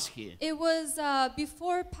праздником Пасхи. It was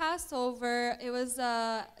before Passover. It was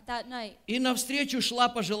that night. И навстречу шла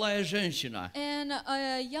пожилая женщина. And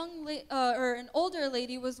a or an older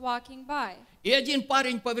lady was walking by. И один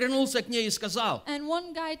парень повернулся к ней и сказал: And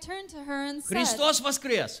one guy turned to her and said, Христос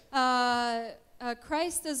воскрес.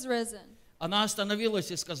 Christ is risen. Она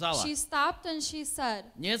остановилась и сказала: She stopped and she said,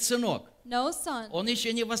 Нет, сынок, No, son. он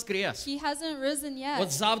еще не воскрес. He hasn't risen yet.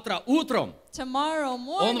 Вот завтра утром Tomorrow он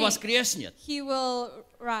morning, воскреснет. he will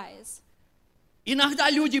rise. Иногда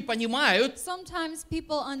люди понимают, Sometimes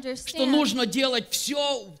people что understand нужно делать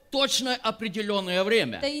все в точное определенное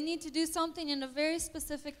время. that you need to do something in a very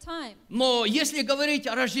specific time. Но если говорить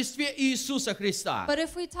о Рождестве Иисуса Христа, But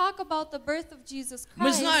if we talk about the birth of Jesus мы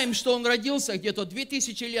Christ, знаем, что Он родился где-то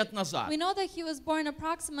 2000 лет назад. we know that he was born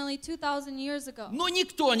approximately 2,000 years ago. Но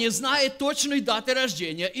никто не знает точной даты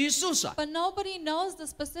рождения Иисуса. But nobody knows the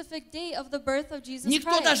specific date of the birth of Jesus Никто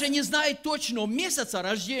Christ. даже не знает точного месяца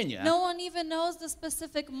рождения. No one even knows the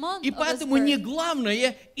specific month И of his поэтому не birth.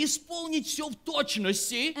 главное исполнить все в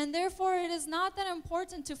точности. And therefore it is not that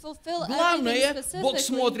important to fulfill Главное, everything Бог specifically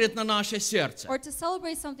смотрит на наше сердце. or to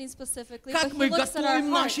celebrate something specifically, Как but мы he looks at our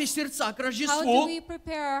готовим hearts. наши сердца к How do Рождеству. we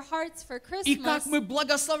prepare our hearts for И как Christmas мы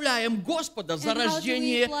благословляем Господа за And how do we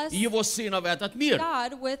рождение bless Его Сына в этот мир.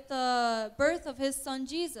 God with the birth of his son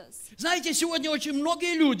Jesus? Знаете, сегодня очень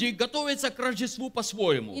многие люди готовятся к Рождеству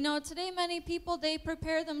по-своему. You know, today many people, they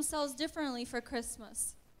prepare themselves differently for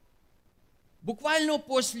Christmas. Буквально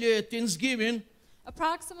после Thanksgiving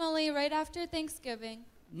Approximately right after Thanksgiving,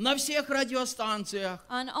 на всех радиостанциях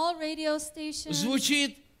on all radio stations,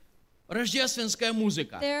 звучит рождественская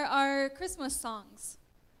музыка. there are Christmas songs.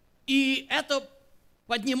 И это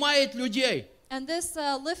поднимает людей. And this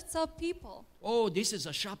lifts up people. Oh, this is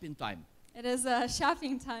a shopping time. It is a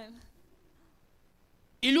shopping time.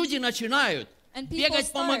 И люди начинают And people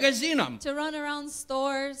бегать по start магазинам. to run around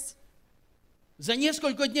stores. За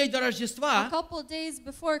несколько дней до A Рождества couple days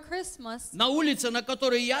before Christmas, на улице, на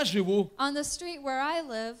которой я живу, on the street where I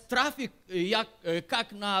live, трафик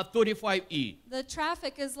как на 35E. the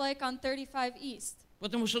traffic is like on 35 East.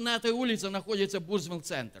 Потому что на этой улице находится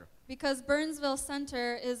Бурзвилл-центр. Because Burnsville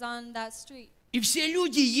Center is on that street. И все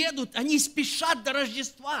люди едут, они спешат до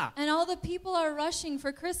Рождества. And all the people are rushing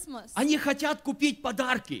for Christmas. Они хотят купить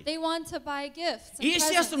подарки. They want to buy gifts and И,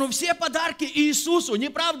 естественно, presents. все подарки Иисусу, не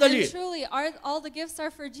правда ли? And truly, all the gifts are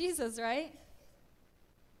for Jesus, right?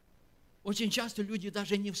 Очень часто люди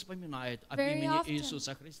даже не вспоминают об Very имени often,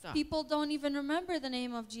 Иисуса Христа. people don't even remember the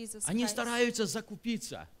name of Jesus Они Christ. стараются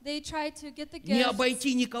закупиться, They try to get the не gifts,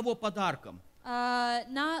 обойти никого подарком.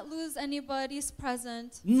 not lose anybody's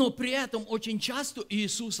present. Но при этом очень часто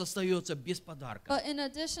Иисус остается без подарка. But in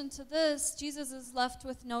addition to this, Jesus is left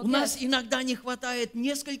with no У нас gift. иногда не хватает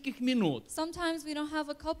нескольких минут, Sometimes we don't have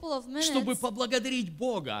a couple of чтобы minutes поблагодарить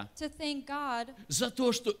Бога to thank God за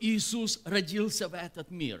то, что Иисус родился в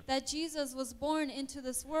этот мир. that Jesus was born into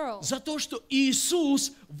this world, За то, что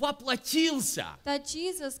Иисус воплотился. that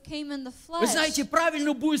Jesus came in the Вы flesh. знаете,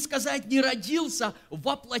 правильно будет сказать не родился,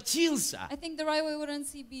 воплотился. I think the right way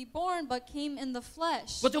wouldn't be born, but came in the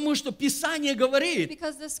flesh. Потому что Писание говорит,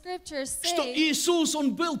 Because the scriptures что say Иисус,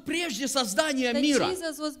 Он был прежде создания that мира.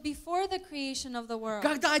 Jesus was before the creation of the world.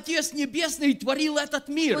 Когда Отец Небесный творил этот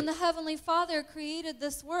мир, When the Heavenly Father created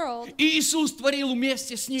this world, Иисус творил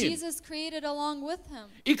вместе с Ним. Jesus created along with Him.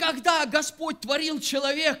 И когда Господь творил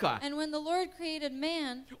человека, And when the Lord created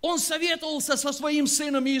man, Он советовался со своим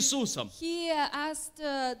Сыном Иисусом. He asked,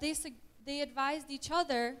 they advised each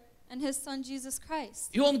other and His Son Jesus Christ.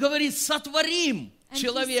 И Он говорит, сотворим And He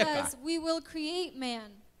человека. says, we will create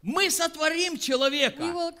man. Мы сотворим We человека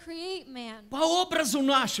will create man по образу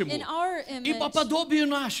нашему in our и по image, подобию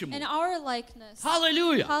нашему. in our likeness.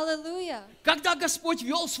 Аллилуйя! Hallelujah. Когда Господь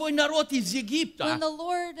вел свой народ из Египта, When the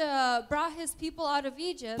Lord brought His people out of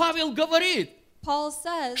Egypt, Павел говорит, Paul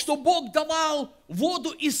says что Бог давал воду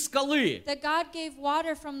из скалы. that God gave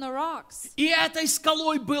water from the rocks. И этой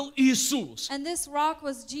скалой был Иисус, And this rock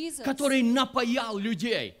was Jesus который напоял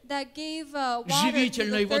людей that gave water to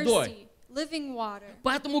живительной the водой. thirsty, living water.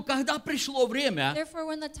 Поэтому, когда пришло время, Therefore,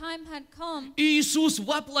 when the time had come, Иисус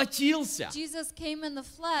воплотился, Jesus came in the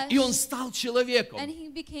flesh, и Он стал человеком. and he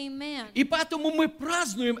became man. И поэтому мы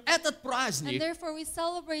празднуем этот And праздник. therefore, we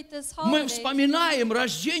celebrate this Мы holiday. вспоминаем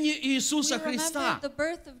рождение We Иисуса remember Христа. the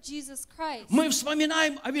birth of Jesus Christ. Мы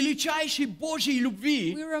вспоминаем о величайшей Божьей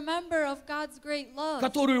любви, We remember of God's great love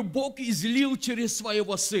которую Бог излил через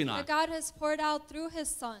Своего Сына. that God has poured out through his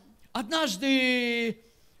Son. Однажды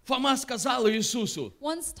Фома сказал Иисусу: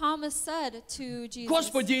 Once Thomas said to Jesus,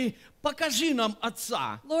 Господи, покажи нам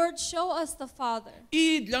Отца, Lord, show us the Father,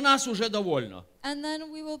 и для нас уже довольно. and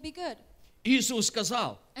then we will be good. Иисус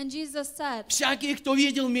сказал: And Jesus said, всякий, кто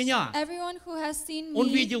видел Меня, everyone who has seen он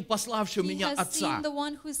me, видел пославшего he Меня has Отца. seen the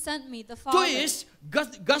one who sent me, the То Father. есть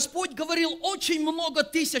Господь говорил очень много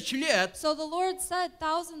тысяч лет So the Lord said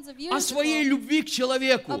thousands of о years своей ago любви к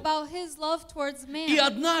человеку. about his love towards man. И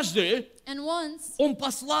однажды And once Он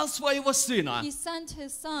послал Своего Сына. he sent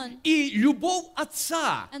his Son, И любовь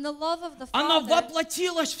Отца, and the love of the она Father,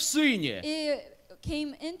 воплотилась в Сыне. it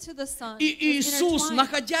came into the Son. И was Иисус, intertwined.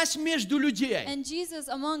 находясь между людей, And Jesus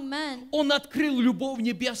among men, Он открыл любовь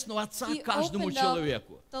Небесного Отца he каждому opened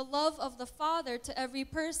человеку. up the love of the Father to every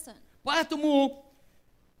person. Поэтому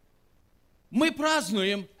мы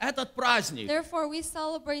празднуем этот праздник. Therefore, we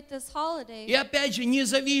celebrate this holiday. И опять же,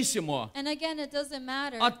 независимо And again, it doesn't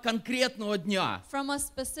matter от конкретного дня. from a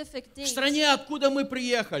specific В date. стране, откуда мы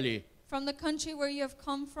приехали, From the country where you have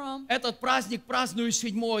come from. этот праздник празднуют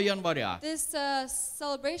 7 января. This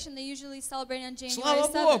celebration they usually celebrate on January Слава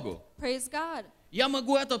 7th. Богу! Praise God. Я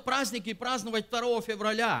могу этот праздник и праздновать 2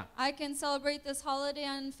 февраля I can celebrate this holiday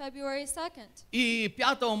on February 2nd и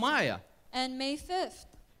 5 мая and May 5th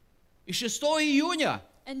и 6 июня.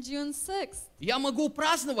 and June 6th. Я могу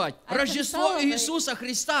праздновать I can Рождество celebrate Иисуса The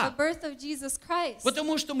Христа, birth of Jesus Christ.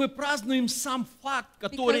 потому что мы празднуем сам факт,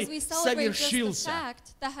 который Because we celebrate just the совершился.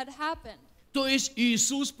 fact that had happened. То есть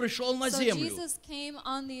Иисус пришел на So землю. Jesus came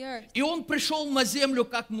on the earth. И Он пришел на землю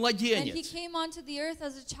как And he младенец. came onto the earth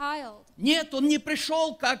as a child. Нет, Он не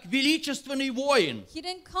пришел как величественный воин. He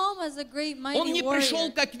didn't come as a great mighty Он не пришел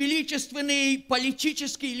warrior. как величественный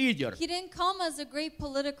политический лидер. He didn't come as a great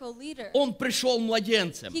political leader. Он пришел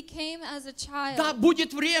младенцем. He came as a child. Да,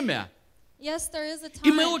 будет время. Yes, there is a time.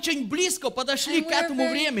 И мы очень близко подошли And к we're этому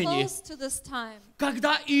very времени, close to this time.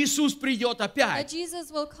 когда Иисус придет That опять. Jesus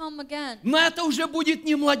will come again. Но это уже будет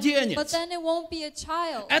не But младенец. then it won't be a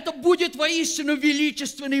child. Это будет воистину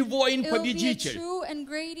величественный It will be a воин-победитель. true and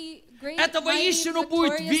great Это mighty, воистину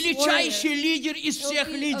будет victorious величайший warrior. лидер из It will всех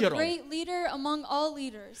be a лидеров, great leader among all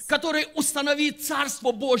leaders который установит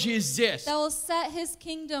Царство Божье здесь. that will set his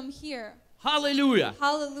kingdom here. Аллилуйя! И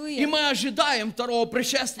Hallelujah. мы ожидаем второго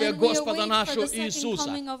пришествия And we Господа await for нашего the second Иисуса.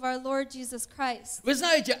 coming of our Lord Jesus Christ. Вы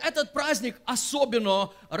знаете, этот праздник особенно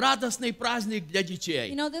радостный праздник для You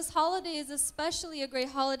детей. know, this holiday is especially a great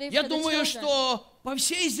holiday Я for the думаю, children. что по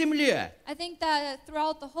всей земле, I think that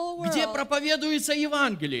throughout the whole world, где проповедуется where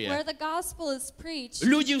Евангелие, the gospel is preached,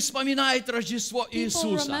 люди вспоминают Рождество people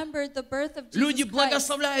Иисуса. remember the birth of Люди Jesus Christ.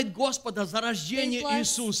 благословляют Господа за They рождение bless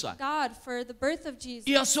Иисуса. God for the birth of Jesus.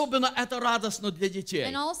 И особенно это радостно для детей.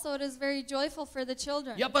 And also it is very joyful for the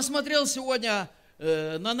children. Я посмотрел сегодня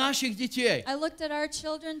на наших детей, I looked at our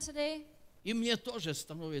children today, и мне тоже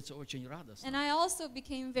становится очень радостно. and I also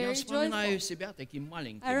became Я very вспоминаю joyful. себя таким I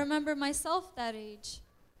маленьким. remember myself that age.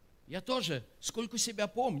 Я тоже, сколько себя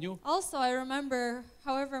помню, Also, I remember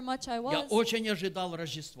however much I я was, очень ожидал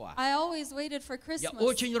Рождества. I always waited for Я Christmas.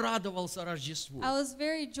 очень радовался Рождеству. I was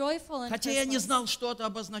very joyful in Хотя я не Christmas, знал, что это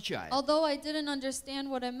обозначает. although I didn't understand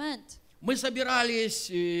what it meant. Мы собирались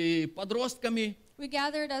подростками, We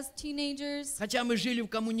gathered as teenagers, хотя мы жили в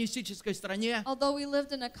коммунистической стране, although we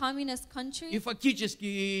lived in a communist и country,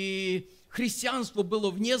 фактически христианство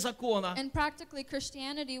было вне закона. and practically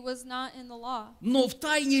Christianity was not in the law. Но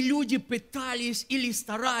втайне люди пытались или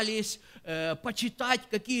старались почитать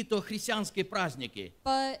какие-то христианские праздники.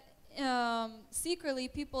 But secretly,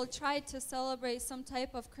 people tried to celebrate some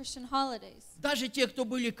type of Christian holidays. Даже те, кто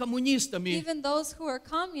были коммунистами, Even those who are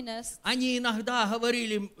communists, они иногда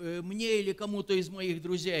говорили мне или кому-то из моих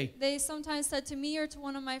друзей: they sometimes said to me or to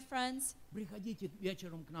one of my friends, приходите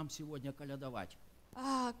вечером к нам сегодня колядовать.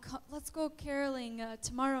 let's go caroling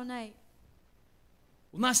tomorrow night.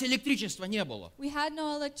 У нас электричества не было. We had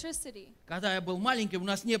no electricity. Когда я был маленький, у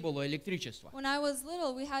нас не было электричества. When I was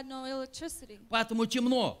little, we had no electricity. Поэтому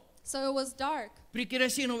темно. So it was dark. При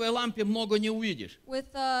керосиновой лампе много не увидишь. With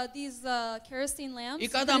these kerosene lamps, И you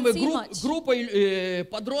когда couldn't мы see much. группой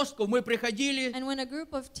подростков мы приходили, And when a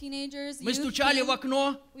group of teenagers, мы youth стучали came, в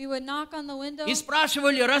окно we would knock on the window. и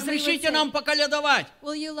спрашивали, разрешите say, нам поколядовать?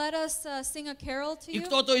 Will you let us sing a carol to И you?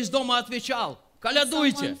 кто-то из дома отвечал, Someone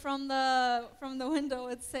колядуйте. from the window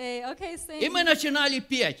would say, okay, sing. И мы начинали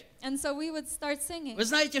петь. And so we would start singing. Вы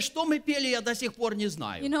знаете, что мы пели, я до сих пор не You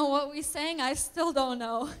знаю. know what we sang? I still don't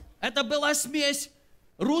know. Это была смесь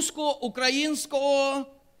русского, украинского,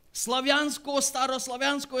 славянского,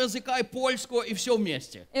 старославянского языка и польского, и все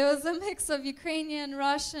вместе. It was a mix of Ukrainian,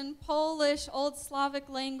 Russian, Polish, Old Slavic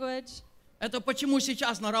language. Это почему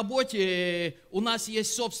сейчас на работе у нас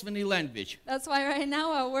есть собственный language. That's why right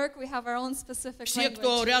now at work we have our own specific Все,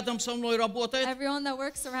 кто language. рядом со мной работает, Everyone that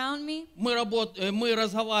works around me, мы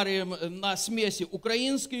разговариваем на смеси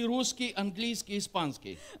украинский, русский, английский,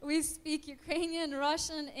 испанский. we speak Ukrainian,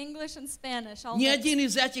 Russian, English, and Spanish. All Ни mixed. один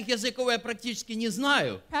из этих языков я практически не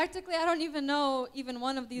знаю. Practically, I don't even know even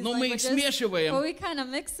one of these Но мы их languages. смешиваем. But we kind of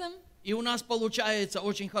mix them, И у нас получается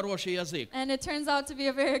очень хороший язык, and it turns out to be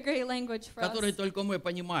a very great language for который us только мы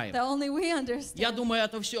понимаем. that only we understand. Я думаю,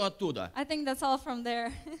 это все оттуда. I think that's all from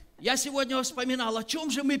there. Я сегодня вспоминал, о чем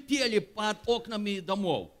же мы пели под окнами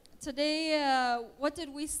домов. Today, what did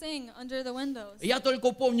we sing under the windows? Я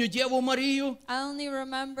только помню Деву Марию, I only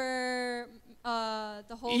remember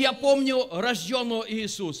the и я Holy помню рожденного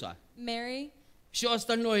Иисуса. Mary Все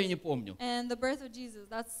остальное я не помню. and the birth of Jesus.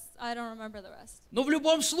 I don't remember the rest. Но в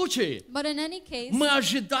любом случае, But in any case, мы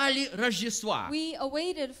ожидали Рождества. we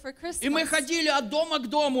awaited for Christmas. И мы ходили от дома к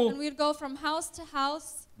дому, And we'd go from house to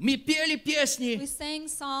house. мы пели We песни, sang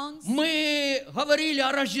songs. мы говорили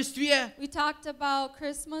о Рождестве. We talked about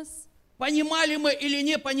Christmas, Понимали мы или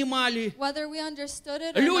не понимали, whether we understood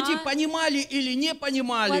it or люди not, понимали или не whether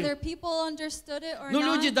понимали, people understood it or но not.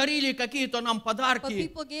 люди дарили какие-то нам But подарки.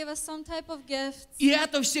 people gave us some type of gifts. И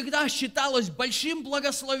это всегда считалось большим And this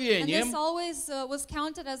благословением, always was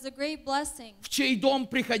counted as a great blessing. в чей дом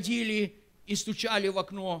приходили и стучали в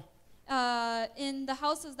окно In the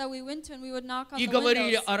houses that we went to, and we would knock on и the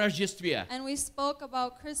говорили windows. о Рождестве. And we spoke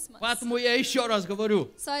about Christmas. Поэтому я еще раз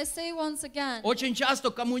говорю, So I say once again, очень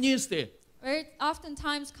часто коммунисты, very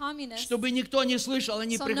oftentimes communists, чтобы никто не слышал,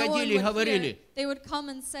 они so no one приходили и would hear, говорили, they would come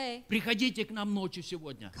and say, приходите к нам ночью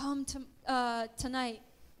сегодня. come tonight.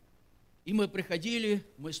 И мы приходили,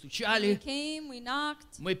 мы We стучали, came, we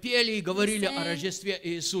knocked, мы пели и говорили sang, о Рождестве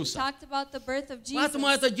we Иисуса. talked about the birth of Jesus. Поэтому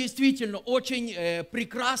это действительно очень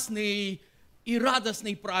прекрасный и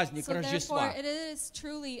радостный праздник So therefore, Рождества. it is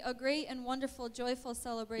truly a great and wonderful, joyful И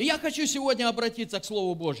celebration. я хочу сегодня обратиться к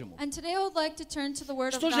Слову Божьему. And today I would like to turn to the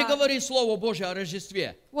Word of Что же God. говорит Слово Божье о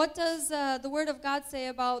Рождестве? What does the Word of God say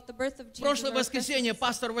about the birth of В Jesus? прошлое or воскресенье Christmas?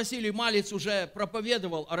 пастор Василий Малец уже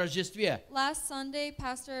проповедовал о Рождестве. Last Sunday,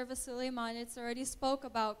 Pastor Vasily Manitz already spoke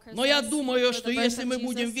about Christmas. Но я думаю, or что the birth если of мы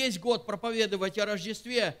будем Jesus. весь год проповедовать о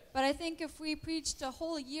Рождестве, But I think if we preached a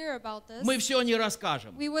whole year about this, мы все не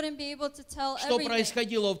расскажем. we wouldn't be able to tell Что everything.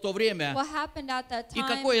 происходило в то время What happened at that и time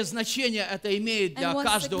какое значение это имеет для and what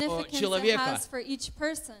каждого significance it человека, has for each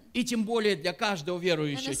person, и тем более для каждого and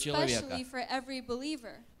верующего especially человека. for every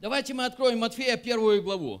believer. Давайте мы откроем Матфея 1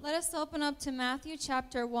 главу, Let us open up to Matthew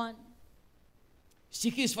chapter 1,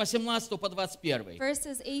 стихи с 18 по 21.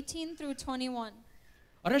 verses 18 through 21.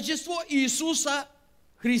 Рождество Иисуса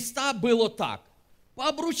Христа было так. По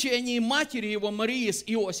обручении матери его Марии с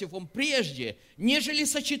Иосифом прежде, нежели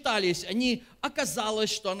сочетались они, оказалось,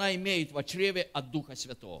 что она имеет во чреве от Духа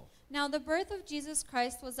Святого. Now the birth of Jesus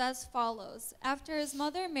Christ was as follows. After his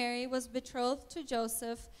mother Mary was betrothed to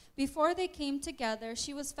Joseph, before they came together,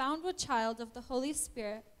 she was found with child of the Holy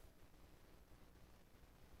Spirit.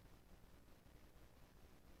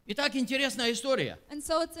 Итак, интересная история. And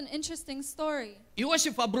so it's an interesting story.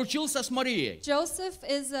 Иосиф обручился с Марией. Joseph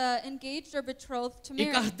is engaged or betrothed to И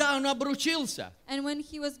Mary. когда он обручился, And when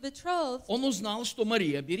he was betrothed, он узнал, что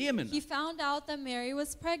Мария беременна. he found out that Mary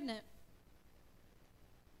was pregnant.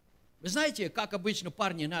 Вы знаете, как обычно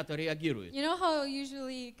парни на это реагируют? You know how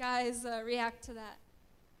usually guys react to that?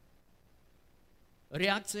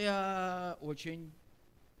 Реакция очень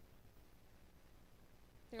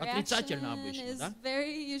The отрицательно reaction обычно, is да?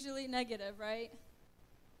 very usually negative, right?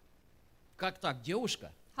 Как так?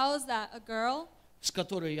 Девушка, How is that? A girl с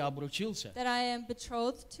которой я обручился, that I am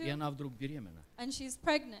betrothed и to, она вдруг беременна. and she's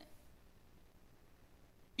pregnant.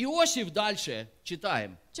 Иосиф дальше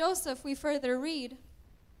читаем. Joseph, we further read,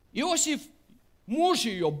 Иосиф, муж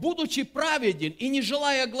ее, будучи праведен и не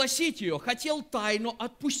желая огласить ее, хотел тайно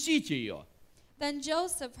отпустить ее. Then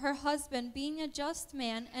Joseph, her husband, being a just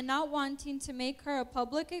man and not wanting to make her a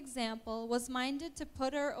public example, was minded to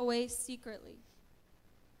put her away secretly.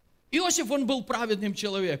 Иосиф, он был праведным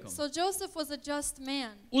человеком. So Joseph was a just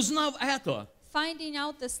man. Узнав это, Finding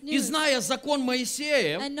out this и news зная закон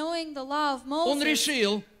Моисея, and knowing the law of он Moses,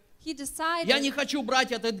 решил, he decided, я не хочу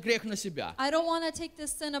брать этот грех на себя. I don't want to take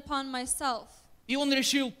this sin upon myself. И он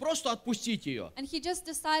решил просто отпустить ее. And he just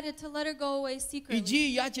decided to let her go away secretly. Иди,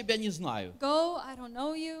 я тебя не знаю. Go, I don't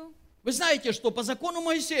know you. Вы знаете, что по закону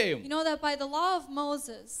Моисея You know that by the law of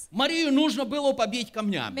Moses, Марию нужно было побить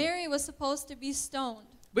камнями. Mary was supposed to be stoned.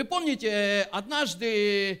 Вы помните,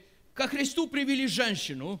 однажды ко Христу привели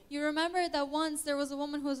женщину, You remember that once there was a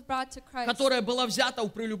woman who was brought to Christ которая была взята в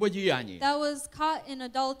прелюбодеянии. that was caught in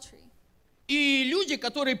adultery. И люди,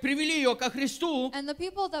 которые привели ее ко Христу, And the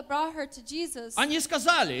people that brought her to Jesus, они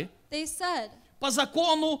сказали, they said, по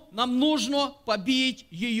закону нам нужно побить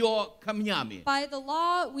ее камнями. by the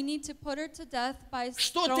law, we need to put her to death by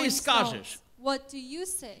Что throwing ты скажешь? stones. What do you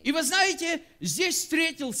say? И вы знаете, здесь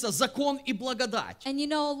встретился закон и благодать. And you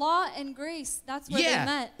know, law and grace, that's where they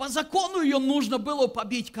met. По закону ее нужно было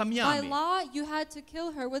побить By камнями. law, you had to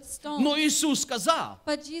kill her with stones. Но Иисус сказал,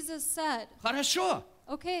 But Jesus said, хорошо,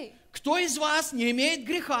 okay, кто из вас не имеет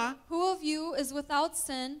греха, who of you is without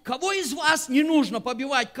sin? кого из вас не нужно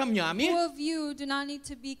побивать камнями, Who of you do not need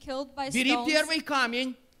to be killed by бери stones? первый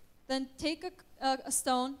камень Then take a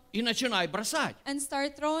stone и начинай бросать. and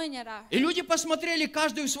start throwing it at her. И люди посмотрели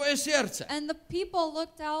каждый в свое сердце. And the people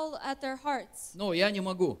looked out at their hearts. Но я не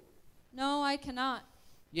могу. No, I cannot.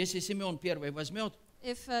 Если Симеон первый возьмет,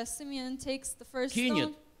 If Simeon takes the first Кинет.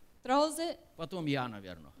 stone, throws it, потом я,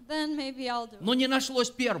 наверное. then maybe I'll do it. Но не нашлось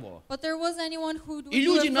первого. But there was anyone who would И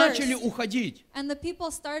do люди it начали first. уходить. And the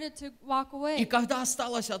people started to walk И away. когда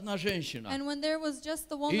осталась одна женщина, And when there was just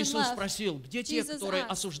the woman Иисус left, спросил, где те, Jesus которые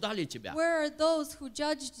asked, осуждали тебя? where are those who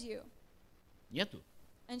judged you? Нету.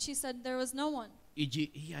 And she said, there was no one. Иди,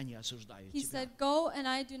 и я не осуждаю He тебя. said, go and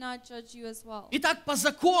I do not judge you as well. Итак, по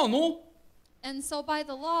закону, And so by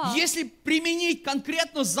the law, если применить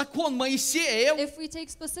конкретно закон Моисея, if we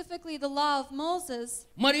take specifically the law of Moses,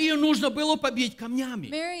 Марию нужно было побить камнями.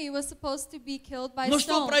 Mary was supposed to be killed by Но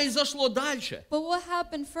что stones. произошло дальше? But what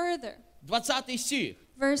happened further? 20 стих.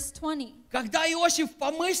 Verse 20. Когда Иосиф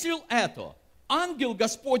помыслил это, ангел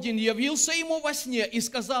Господень явился ему во сне и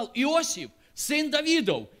сказал: Иосиф, сын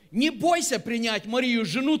Давидов, не бойся принять Марию,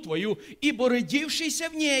 жену твою, ибо родившийся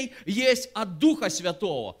в ней есть от Духа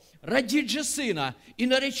Святого. Родит же сына, и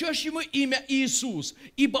наречешь ему имя Иисус,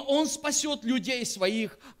 ибо он спасет людей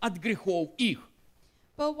своих от грехов их.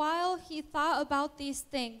 But while he thought about these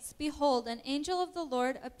things, behold, an angel of the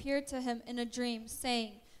Lord appeared to him in a dream,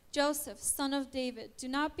 saying, Joseph, son of David, do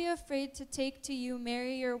not be afraid to take to you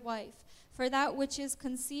Mary your wife, for that which is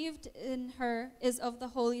conceived in her is of the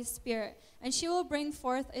Holy Spirit. And she will bring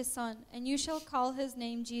forth a son, and you shall call his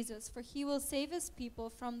name Jesus, for he will save his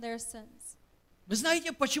people from their sins. Вы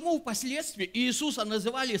знаете, почему впоследствии Иисуса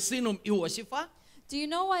называли сыном Иосифа? Do you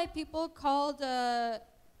know why people called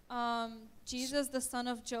Jesus the son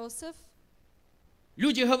of Joseph?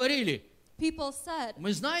 Люди говорили: People said,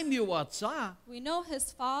 мы знаем его отца, we know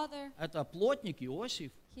his father. это плотник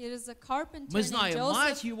Иосиф. He is a carpenter Мы named знаем Joseph.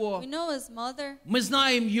 мать его. We know his mother. Мы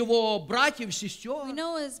знаем его братьев, сестер. We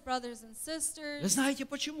know his brothers and Вы sisters. знаете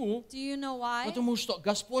почему? Do you know why? Потому что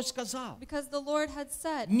Господь сказал: Because the Lord had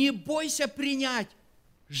said, не бойся принять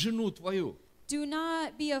жену твою. do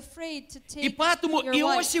not be afraid to И take поэтому your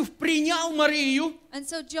wife. Иосиф принял Марию And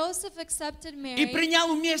so Joseph accepted и Mary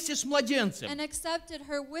принял вместе с младенцем. and accepted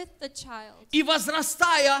her with the child. И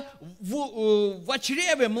возрастая в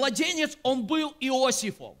чреве, младенец, он был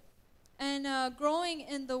Иосифом. And growing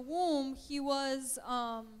in the womb, he was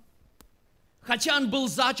Хотя он был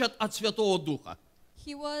зачат от Святого Духа.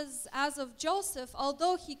 as of Joseph,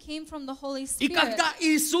 although he came from the Holy И Spirit. когда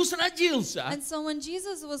Иисус родился, And so when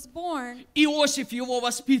Jesus was born, Иосиф его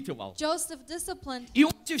воспитывал. Joseph disciplined him.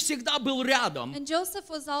 Иосиф всегда был рядом. And Joseph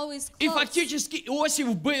was always И close. фактически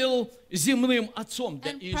Иосиф был земным отцом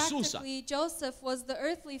для And Иисуса. practically Joseph was the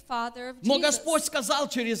earthly father of Но Jesus. Господь сказал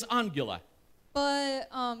через ангела, But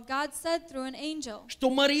God said through an angel что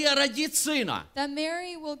Мария родит сына, that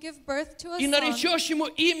Mary will give birth to a и son, наречешь ему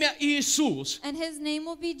имя Иисус, and his name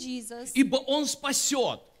will be Jesus, ибо он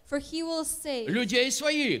спасет for he will save людей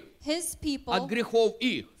своих his people от грехов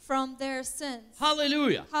их. from their sins.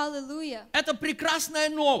 Аллилуйя! Hallelujah. Это прекрасная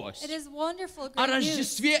новость It is wonderful о great news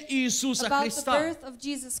Рождестве Иисуса about the Христа. birth of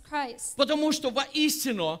Jesus Christ. Потому что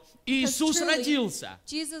воистину Иисус truly, родился,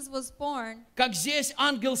 Jesus was born, как здесь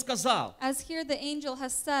ангел сказал, as here the angel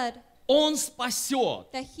has said, Он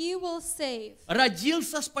спасет. that he will save.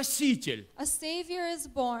 Родился Спаситель, A Savior is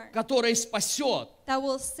born который спасет. that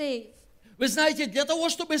will save. Вы знаете, для того,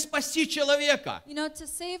 чтобы спасти человека, You know, to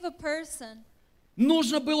save a person,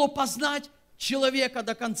 нужно было познать человека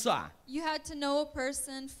до конца. you had to know a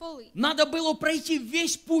person fully. Надо было пройти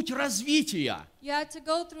весь путь развития. You had to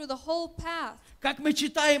go through the whole path. Как мы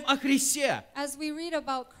читаем о Христе, As we read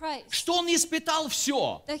about Christ, что Он испытал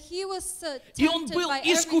все. that he was И Он tempted был by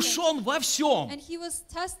everything, искушен во всем, and he was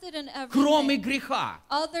tested in кроме everything греха.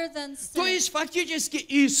 other than То sin. есть фактически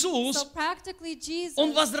Иисус, So practically Jesus,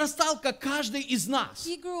 Он возрастал, как каждый из нас.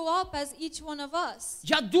 he grew up as each one of us.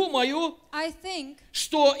 Я думаю, I think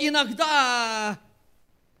что иногда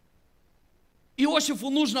Иосифу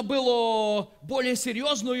нужно было более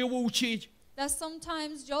серьезно его учить. that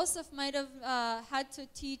sometimes Joseph might have had to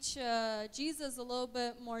teach Jesus a little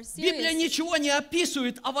bit more Библия seriously. ничего не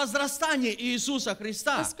описывает о возрастании Иисуса The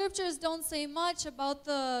Христа. scriptures don't say much about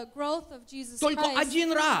the growth of Jesus Только Christ.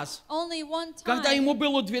 один раз, Only one когда time, ему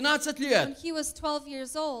было 12 when лет, he was 12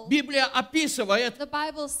 years old, Библия описывает, the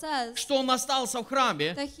Bible says что он остался в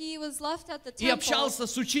храме that he was left at the и temple общался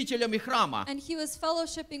с учителями храма. and he was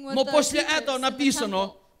fellowshipping with Но the после teachers этого in the написано,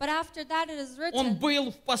 temple. But after that it is Он written был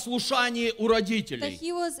в послушании у that родителей.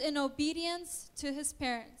 he was in obedience to his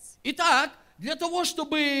parents. Итак, для того,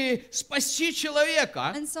 чтобы спасти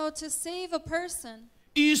человека, And so to save a person,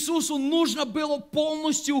 Иисусу нужно было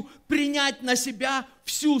полностью принять на себя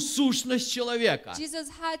всю сущность человека. Jesus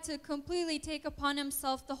had to completely take upon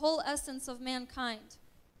himself the whole essence of mankind.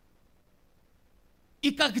 И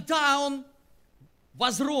когда он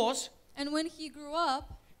возрос, And when he grew up,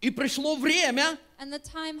 и пришло время, and the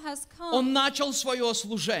time has он come, начал свое he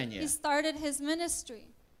служение. started his ministry.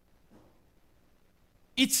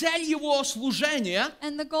 И цель его служения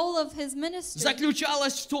And the goal of his ministry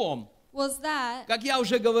заключалась в том, was that, как я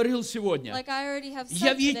уже говорил сегодня, like I already have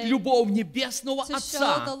said явить today, любовь Небесного to show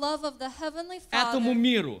the Отца love of the Heavenly этому Father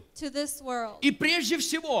миру. to this world. И прежде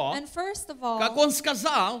всего, And first of all, как он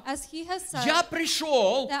сказал, as he has said, я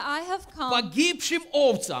пришел that I have come погибшим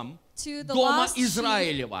овцам to the дома lost sheep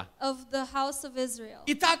Израилева. of the house of Israel.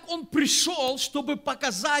 Итак, он пришел, чтобы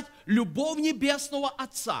показать любовь Небесного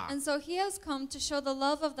Отца And so he has come to show the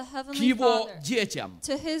love of the к Heavenly его Father детям.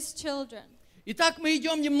 to his children. Итак, мы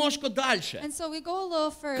идем немножко дальше. And so we go a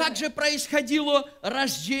little further. Как же происходило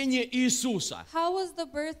рождение Иисуса?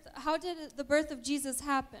 How did the birth of Jesus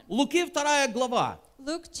happen? Луки 2 глава,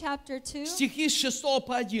 Luke chapter 2, стихи с 6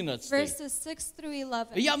 по 11. verses 6 through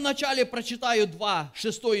 11. Я вначале прочитаю 2,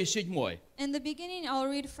 6 и 7. In the beginning, I'll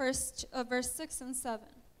read first verse 6 and 7.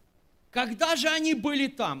 Когда же они были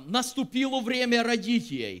там, наступило время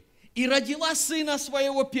родить ей, и родила сына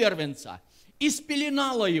своего первенца, и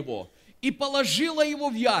спеленала его, и положила его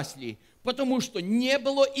в ясли, потому что не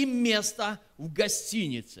было им места в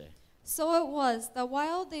гостинице. So it was that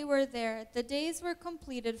while they were there, the days were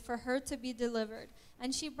completed for her to be delivered.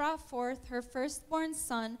 And she brought forth her firstborn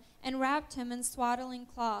son, and wrapped him in swaddling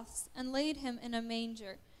cloths, and laid him in a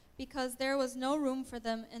manger, because there was no room for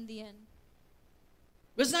them in the inn.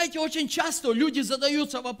 Вы знаете, очень часто люди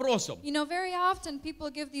задаются вопросом. You know, very often people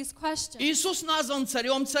give these questions. Иисус назван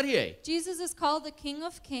царем царей. Jesus is called the King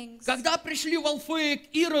of Kings. Когда пришли волхвы к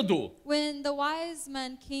Ироду, When the wise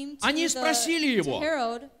men came to, они спросили to его,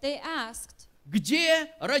 Herod, they asked,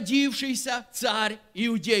 где родившийся царь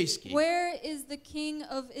иудейский? where is the King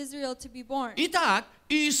of Israel to be born? Итак,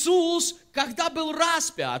 Иисус, когда был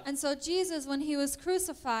распят, And so Jesus, when he was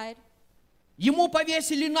crucified, ему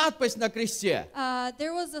повесили надпись на кресте.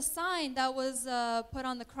 there was a sign that was put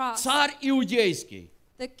on the cross. Царь иудейский.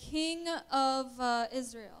 The King of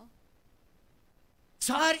Israel.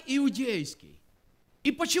 Царь иудейский.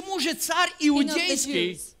 И почему же царь King of the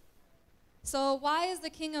иудейский? Jews. So why is the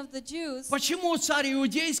King of the Jews? Почему царь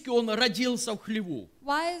иудейский, он родился в хлеву?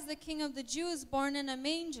 Why is the King of the Jews born in a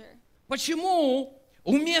manger? Почему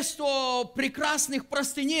вместо прекрасных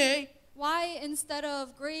простыней Why instead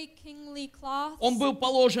of great kingly cloths, он был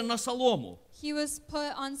положен на солому? he was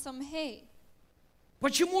put on some hay?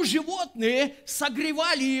 Почему животные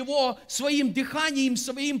согревали его своим дыханием,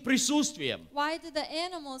 своим присутствием? Why did the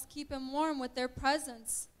animals keep him warm with their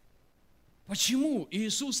presence? Почему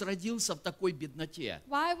Иисус родился в такой бедноте?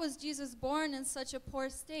 Why was Jesus born in such a poor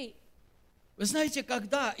state? Вы знаете,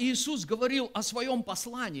 когда Иисус говорил о своем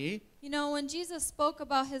послании, You know, when Jesus spoke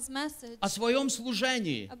about his message, о своем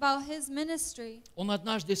служении, about his ministry, он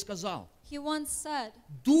однажды сказал: he once said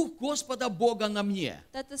 «Дух Господа Бога на мне,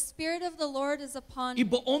 that the Spirit of the Lord is upon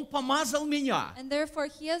ибо me, Он помазал меня and therefore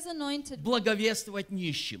he has anointed me благовествовать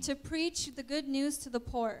нищим». to preach the good news to the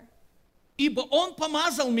poor. Ибо Он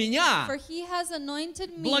помазал меня For he has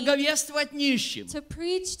anointed me благовествовать нищим. to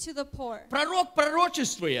preach to the poor. Пророк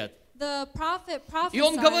пророчествует, The prophet и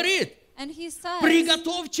он prophesies, говорит, and he says,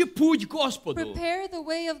 приготовьте путь Господу. prepare the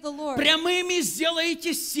way of the Lord. Прямыми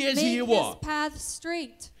сделайте стези Make Его. his path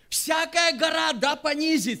straight. Всякая гора да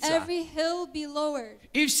понизится, Every hill be lowered,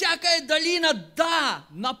 и всякая долина да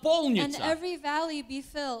and наполнится. every valley be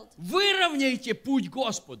filled. Выровняйте путь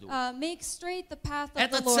Господу. Make straight the path of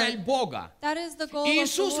Это the цель Lord. Бога. That is the goal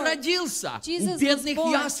Иисус of the Lord. родился Jesus в бедных was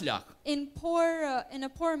born яслях in a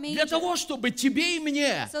poor для manger, того, чтобы тебе и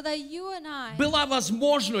мне so that you and I, была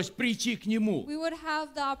возможность прийти к Нему. we would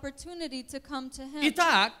have the opportunity to come to Him.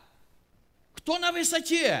 Итак, кто на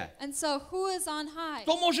высоте? And so, who is on high?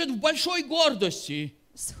 Кто может в большой гордости?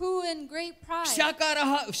 Who in great pride?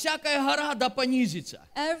 Всякая гора да понизится.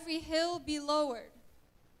 Every hill be lowered.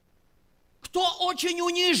 Кто очень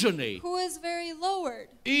униженный? Who is very lowered?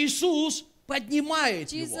 Иисус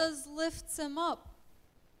поднимает его. Jesus lifts him up.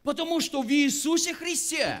 Потому что в Иисусе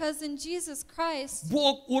Христе Because in Jesus Christ,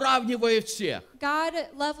 Бог уравнивает всех. God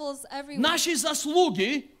levels everyone. Наши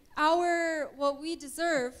заслуги, What we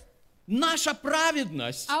deserve, наша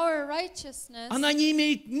праведность, our righteousness, она не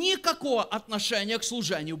имеет никакого отношения к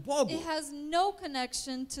служению Богу. it has no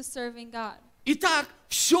connection to serving God. Итак,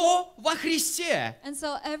 все во Христе, And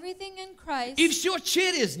so everything in Christ и все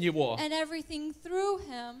через Него. and everything through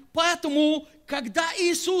Him. Поэтому, когда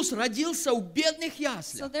Иисус родился в бедных So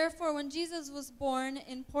яслях, therefore, when Jesus was born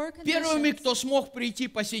in poor первыми, conditions, кто смог прийти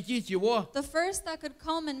посетить Его, the first that could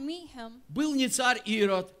come and meet Him был не царь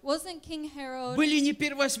Ирод, wasn't King Herod, были не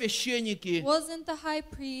первосвященники, wasn't the high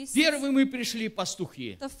priest. первыми пришли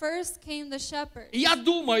пастухи. The first came the shepherd. И я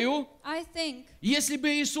думаю, I think если бы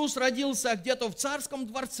Иисус родился где-то в царском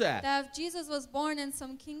дворце, that if Jesus was born in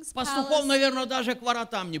some king's пастухов, palace, наверное, даже к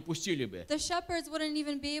воротам не пустили бы. the shepherds wouldn't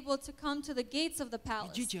even be able to come to the gates of the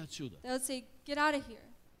palace. Идите отсюда. They would say, get out of here.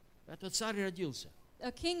 Этот царь родился.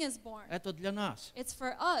 A king is born. Это для нас. It's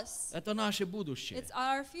for us. Это наше будущее. It's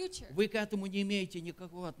our future. Вы к этому не имеете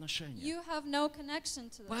никакого отношения. You have no connection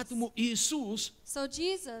to this. Поэтому Иисус, So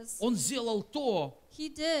Jesus, Он сделал то, He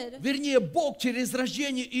did, вернее, Бог через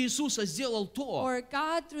рождение Иисуса сделал то, or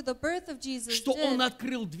God through the birth of Jesus что Он did,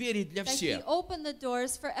 открыл двери для that He всех. opened the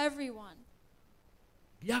doors for everyone.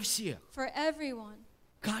 Для всех. For everyone.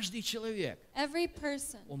 Каждый человек, Every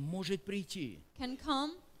person он может прийти can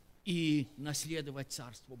come и наследовать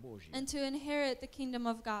Царство Божье. and to inherit the kingdom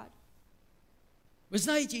of God. Вы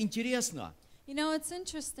знаете, интересно, You know, it's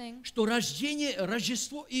interesting что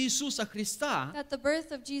Рождество Иисуса Христа, that the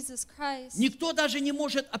birth of Jesus Christ, никто даже не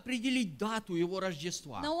может определить дату Его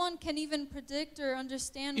Рождества. no one can even predict or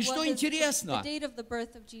understand И что what is интересно, the date of the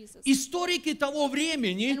birth of Jesus. историки того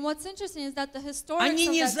времени, And what's interesting is that the они historians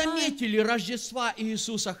не of that time, заметили Рождества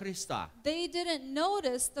Иисуса Христа. they didn't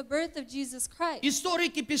notice the birth of Jesus Christ.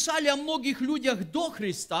 Историки писали о многих людях до The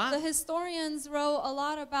Христа, historians wrote a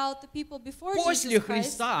lot about the people before после Jesus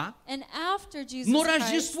Christ Христа, and after Jesus но Christ.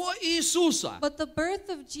 Рождество Иисуса, But the birth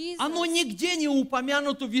of Jesus, оно нигде не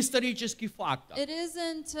упомянуто в исторических фактах. it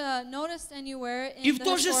isn't noticed anywhere in И в the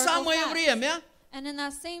то же historical самое facts. время And in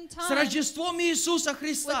that same с time, Рождеством Иисуса with the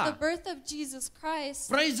Христа birth of Jesus Christ,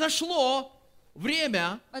 произошло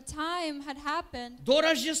время a time had happened до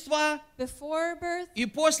Рождества before birth и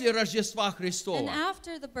после Рождества and Христова.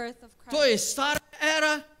 after the birth of То Christ. есть старая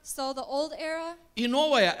эра So the old era и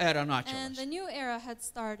новая эра and началась. the new era had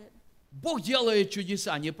started. Бог делает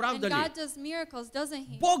чудеса, не And правда ли? God does miracles, doesn't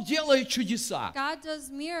He? Бог делает чудеса. God does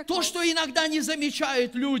То, miracles. что иногда не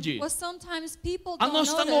замечают люди, What sometimes people don't оно notice,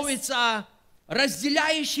 становится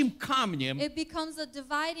разделяющим камнем, it becomes a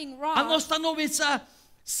dividing оно rock. становится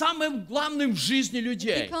самым главным в жизни It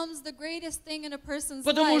людей. becomes the greatest thing in a person's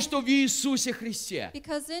Потому life. что в Иисусе Христе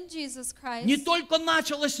Because in Jesus Christ, не только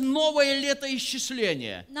началось новое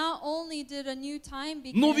летоисчисление, not only did a new time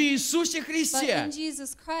но в begin, Иисусе but Христе in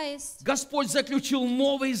Jesus Christ, Господь заключил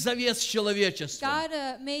новый завет с человечеством.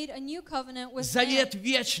 God made a new covenant with Завет man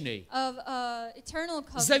вечный. of eternal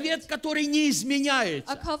Завет, covenant, который не a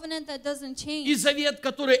изменяется. covenant that doesn't И change, завет,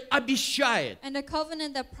 который обещает, and a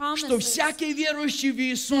covenant that что promises всякий верующий в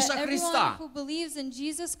Иисуса that everyone Христа, who believes in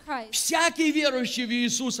Jesus Christ, всякий верующий в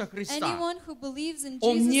Иисуса Христа, anyone who believes in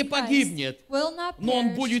он не Jesus Christ погибнет, will not но он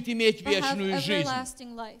perish, будет иметь but have вечную жизнь.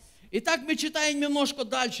 everlasting life. Итак, мы читаем немножко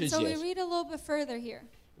дальше So we здесь. read a little bit further here.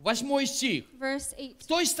 8 стих. Verse 8. В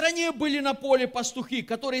той стране были на поле пастухи,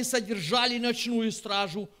 которые содержали ночную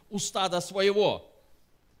стражу у стада своего.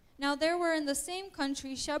 Now there were in the same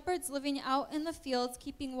country shepherds living out in the fields,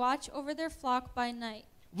 keeping watch over their flock by night.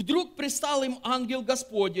 Вдруг пристал им ангел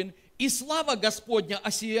Господень, и слава Господня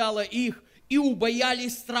осияла их, и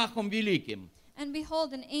убоялись страхом великим. And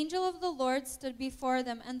behold, an angel of the Lord stood before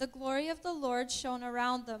them, and the glory of the Lord shone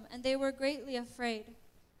around them, and they were greatly afraid.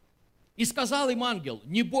 И сказал им ангел: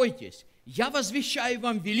 не бойтесь, я возвещаю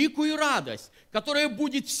вам великую радость, которая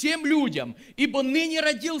будет всем людям, ибо ныне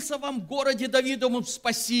родился вам в городе Давидовом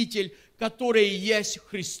Спаситель, который есть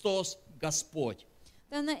Христос Господь.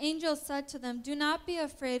 Then the angel said to them, "Do not be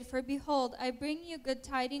afraid, for behold, I bring you good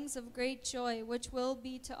tidings of great joy, which will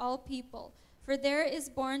be to all people. For there is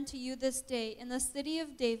born to you this day in the city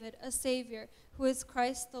of David a Savior, who is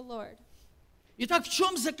Christ the Lord." Итак, в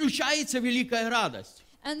чем заключается великая радость?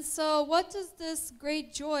 And so, what does this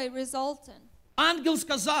great joy result in? Ангел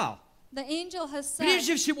сказал: The angel has said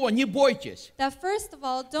прежде всего, не бойтесь, that first of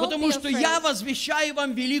all, don't потому be что afraid, я возвещаю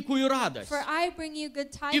вам великую радость. for I bring you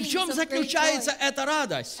good И в tidings чем of great заключается joy. эта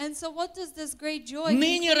радость? And so, what does this great joy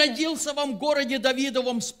Ныне consist in? родился вам в городе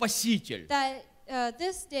Давидовом Спаситель, That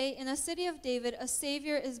this day in the city of David a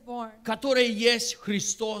Savior is born, который есть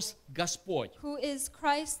Христос Господь. who is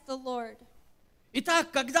Christ the Lord.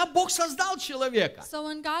 Итак, когда Бог создал человека, So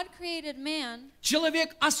when God created man,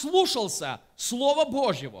 человек ослушался Слова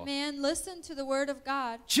Божьего. man listened to the word of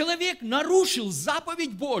God. Человек нарушил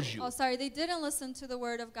заповедь Божью. Oh, sorry, they didn't listen to the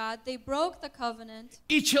word of God. They broke the covenant,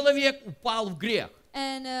 И человек упал в грех.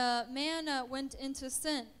 and man went into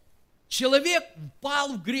sin. Человек впал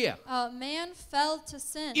в грех. Man fell to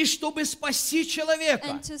sin. И чтобы спасти человека,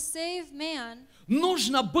 And to save man,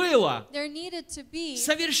 нужно было there needed to be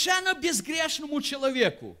совершенно безгрешному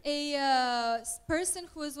человеку, a person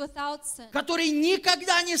who is without sin, который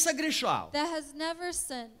никогда не согрешал, that has never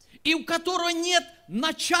sinned, и у которого нет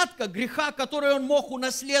начатка греха, который он мог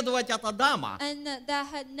унаследовать от Адама. and that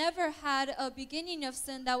had never had a beginning of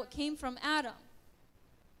sin that came from Adam.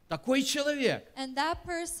 Такой человек, And that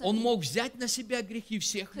person он мог взять на себя грехи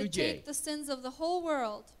всех could людей take the sins of the whole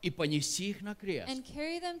world и понести их на крест. and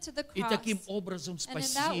carry them to the И cross, таким образом and in that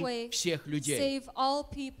спасти way всех людей. save all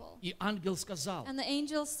people. И ангел сказал: And the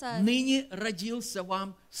angel said ныне родился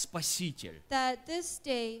вам Спаситель. that this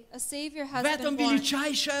day a Savior has В этом been born.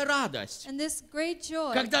 величайшая радость, And this great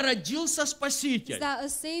joy когда родился is Спаситель, that a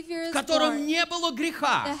Savior в is котором born не было that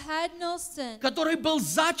греха, had no sin, который был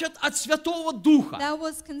зачат от Святого Духа. that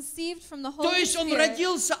was conceived from the То Holy есть он Spirit.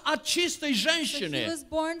 родился от чистой So he женщины, was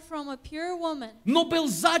born from a pure woman, но был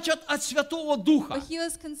зачат от Святого Духа. but he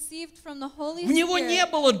was conceived from the Holy У него не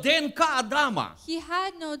Spirit. было ДНК Адама. He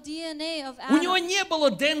had no DNA of У него Adam. не было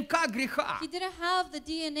ДНК греха. He didn't have the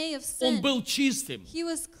DNA of Он sin. был чистым. He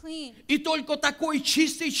was clean. И только такой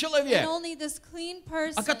чистый And человек, only this clean о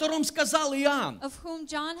person, котором сказал Иоанн: of whom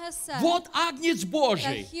John has said, вот Агнец that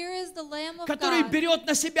Божий, here is the Lamb of который God берет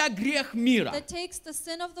на себя грех мира. that takes the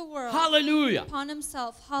sin of the world Аллилуйя! upon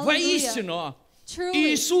himself. Hallelujah. Воистину,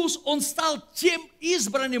 Truly, Иисус, Он стал тем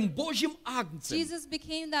избранным Божьим Агнцем, Jesus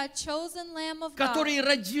became that chosen Lamb of который God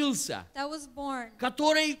родился, that was born,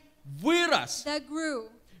 который вырос, that grew,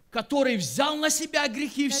 который взял на себя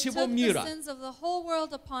грехи that всего took the мира sins of the whole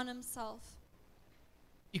world upon himself,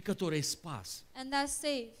 и который спас and that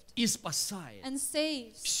saved и спасает and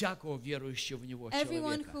saves всякого верующего в Него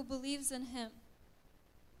everyone человека. who believes in him.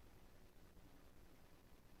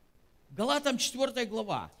 Галатам 4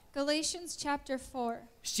 глава, Galatians chapter 4,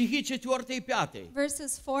 стихи 4 и 5.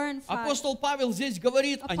 verses 4 and 5. Апостол Павел здесь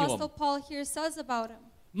говорит о Apostle нем. Paul here says about him.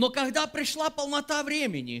 Но когда пришла полнота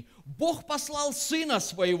времени, Бог послал Сына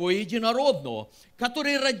Своего Единородного,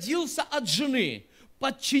 который родился от жены,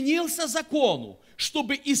 подчинился закону,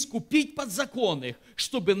 чтобы искупить подзаконных,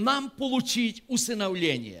 чтобы нам получить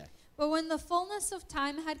усыновление. But when the fullness of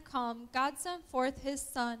time had come, God sent forth his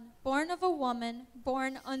Son, born of a woman,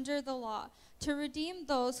 born under the law, to redeem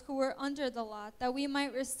those who were under the law, that we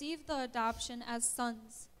might receive the adoption as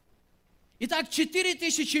sons. Итак,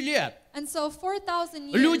 4000 лет And so 4,000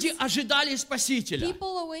 years, люди ожидали Спасителя.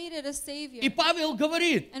 people awaited a Savior. И Павел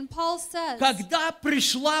говорит, And Paul says когда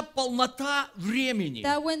пришла полнота времени,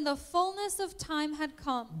 that when the fullness of time had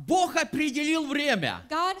come, Бог определил время.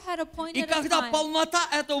 God had И appointed a когда time. полнота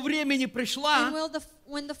этого времени And пришла,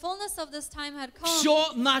 when the fullness of this time had come,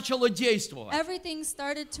 все начало действовать. everything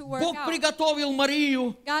started to work Бог out. приготовил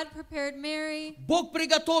Марию, God prepared Mary. Бог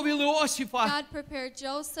приготовил Иосифа, God prepared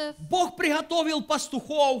Joseph. Бог приготовил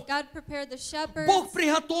пастухов, God prepared the shepherds. Бог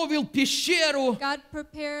приготовил пещеру, God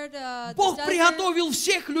prepared the Бог desert. приготовил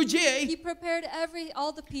всех He людей, prepared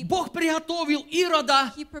all the people. Бог приготовил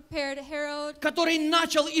Ирода, He prepared Herod который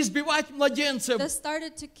начал избивать младенцев. that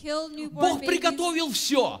started to kill newborn Бог babies. приготовил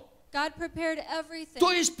все. God prepared everything.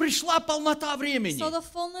 То есть пришла полнота времени, So the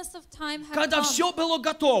fullness of time had когда come. все было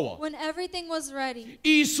готово. When everything was ready.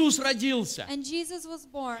 И Иисус родился. And Jesus was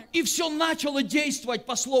born. И все начало действовать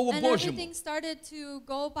по Слову And Божьему. everything started to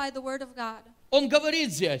go by the word of God. Он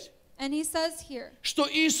говорит здесь, And he says here что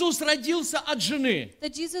Иисус родился от жены.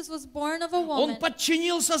 that Jesus was born of a Он woman.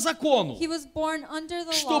 подчинился закону, He was born under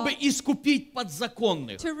the чтобы law искупить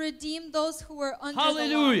подзаконных. to redeem those who were under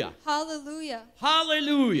Hallelujah. the law. Hallelujah.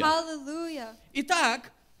 Аллилуйя. Hallelujah.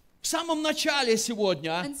 Итак, в самом начале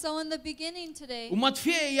сегодня And so in the beginning today, у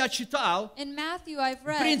Матфея я читал, in Matthew I've в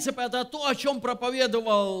read принципе, это то, о чем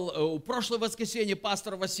проповедовал в прошлое воскресенье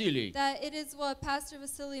пастор Василий. that it is what Pastor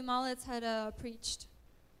Vasily Malets had preached.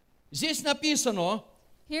 Здесь написано,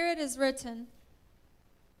 Here it is written,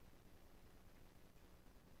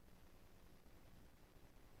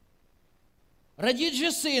 родит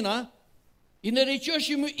же сына, и наречешь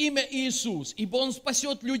ему имя Иисус, ибо он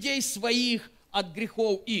спасет людей своих от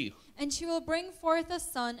грехов их. and she will bring forth a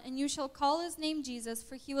son, and you shall call his name Jesus,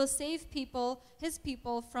 for he will save his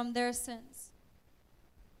people from their sins.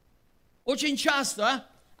 Очень часто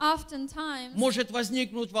Oftentimes, может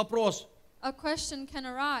возникнуть вопрос, a question can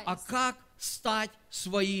arise. а как стать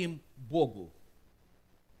своим Богу?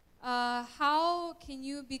 How can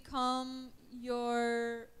you become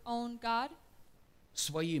your own God?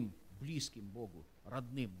 Своим близким Богу,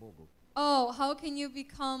 родным Богу. Oh, how can you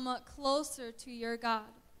become closer to your God?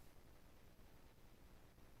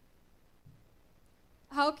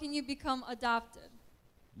 How can you become adopted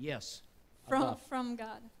Yes. from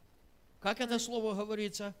God? Как это слово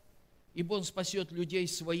говорится? Ибо он спасет людей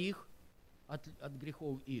своих от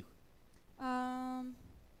грехов их.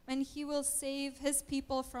 And he will save his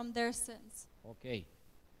people from their sins. Окей.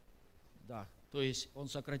 Да. То есть он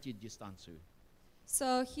сократит дистанцию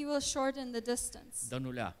So he will shorten the distance. до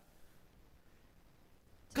нуля.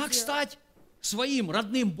 To Как zero. стать своим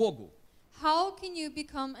родным Богу? How can you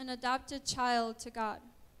become an adopted child to God?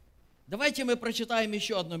 Давайте мы прочитаем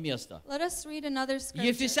еще одно место. Let us read another scripture.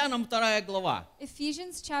 Ефесянам 2 глава,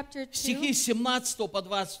 Ephesians chapter 2, стихи с 17 по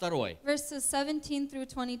 22. verses 17 through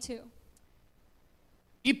 22.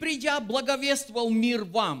 «И придя, благовествовал мир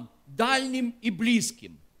вам, дальним и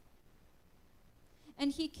близким,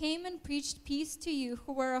 And he came and preached peace to you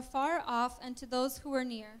who were afar off and to those who were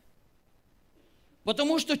near.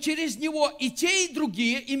 потому что через него и те, и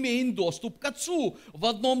другие имеем доступ к Отцу в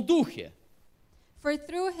одном духе». For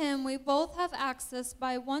through him we both have access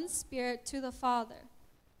by one Spirit to the Father.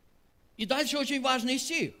 И дальше очень важный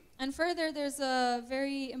стих. And further, there's a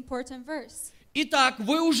very important verse. «Итак,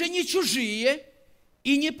 вы уже не чужие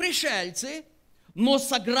и не пришельцы, но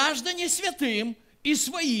сограждане святым и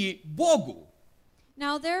свои Богу».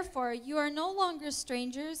 Now therefore, you are no longer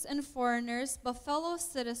strangers and foreigners, but fellow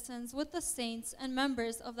citizens with the saints and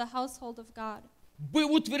members of the household of God. Вы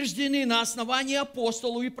утверждены на основании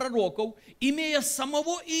апостолов и пророков, имея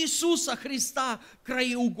самого Иисуса Христа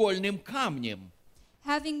краеугольным камнем.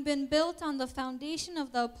 Having been built on the foundation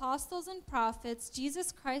of the apostles and prophets,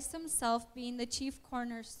 Jesus Christ himself being the chief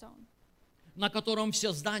cornerstone, на котором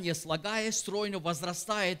все здание, слагаясь стройно,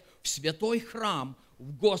 возрастает в святой храм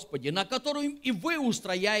в Господе, на котором и вы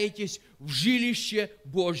устрояетесь в жилище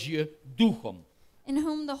Божье Духом. in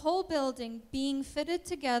whom the whole building, being fitted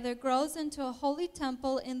together, grows into a holy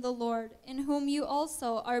temple in the Lord, in whom you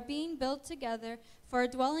also are being built together for a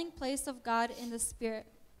dwelling place of God in the Spirit.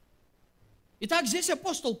 Итак, здесь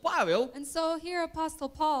апостол Павел, And so here Apostle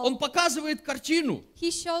Paul, он показывает картину.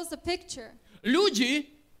 he shows a picture Люди,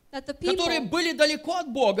 that the people которые были далеко от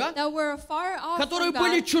Бога, that were far off которые from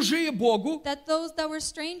были God, чужие Богу, that those that were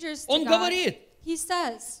strangers to он God, говорит, he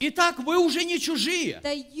says итак, вы уже не чужие,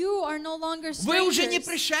 that you are no longer вы уже не strangers,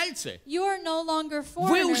 пришельцы, you are no longer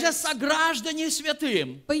вы уже foreigners, сограждане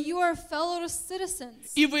святым, but you are fellow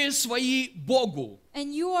citizens, и вы свои Богу.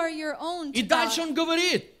 and you are your own to И дальше God. он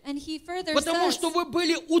говорит, And he further потому says, что вы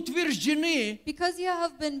были утверждены because you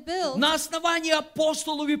have been built на основании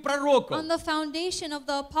апостолов и пророков, on the foundation of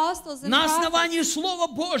the apostles and на prophets, основании Слова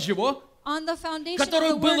Божьего, on the foundation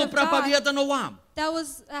которое of the word было of God проповедано вам.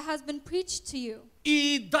 that has been preached to you.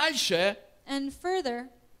 И дальше And further,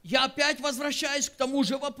 я опять возвращаюсь к тому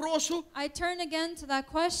же вопросу, I turn again to that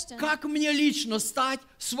question. как мне лично стать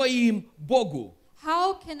своим Богу?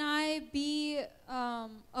 How can I be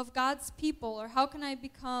of God's people, or how can I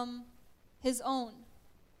become his own?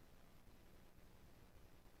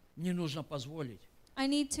 Мне нужно позволить I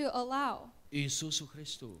need to allow Иисусу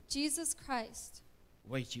Христу Jesus Christ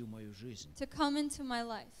войти в мою жизнь. to come into my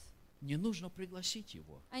life. Мне нужно пригласить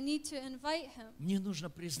Его. I need to invite Him. Мне нужно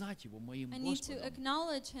признать Его моим I need to Господом.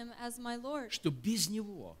 acknowledge Him as my Lord. Что без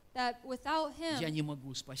Него That without я Him, не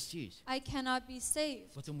могу спастись. I cannot be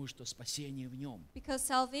saved. Потому что спасение в Нем. Because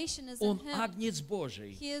salvation is Он in Him. Агнец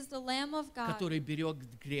Божий, He is the Lamb of God который берет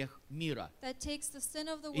грех мира. that takes the sin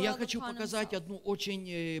of the И я world хочу upon показать Himself. одну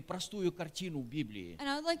очень простую картину в Библии. And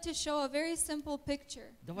I would like to show a very simple picture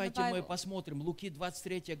in the Давайте мы Bible. посмотрим. Луки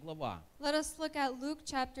 23 глава. Let us look at Luke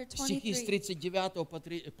chapter Стихи с 23,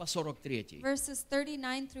 39 по 43. verses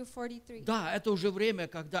 39 through 43. Да, это уже время,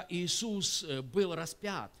 когда Иисус был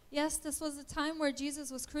распят. Yes, this was the time where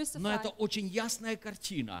Jesus was Но это crucified, очень ясная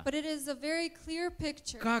картина, but it is a very clear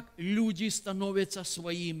picture как люди становятся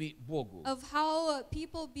своими Богу. of how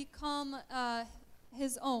people become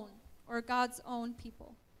His own, or God's own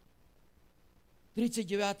people.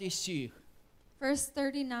 39 стих. Verse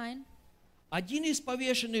 39. Один из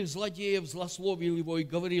повешенных злодеев злословил его и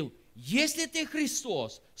говорил: «Если ты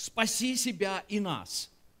Христос, спаси себя и нас».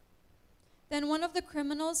 Then one of the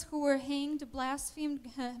criminals who were hanged blasphemed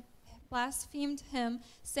him,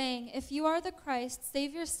 saying, "If you are the Christ,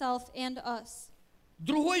 save yourself and us."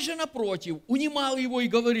 Другой же, напротив, унимал его и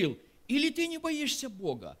говорил: «Или ты не боишься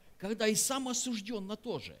Бога, когда и сам осужден на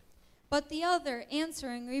то же?» But the other,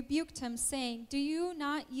 answering, rebuked him, saying, "Do you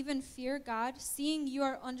not even fear God, seeing you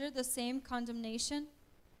are under the same condemnation?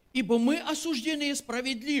 Ибо мы осуждены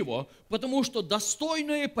справедливо, потому что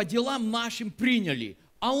достойное по делам нашим приняли,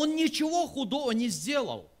 а он ничего худого не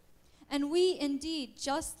сделал. And we indeed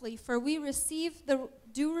justly, for we receive the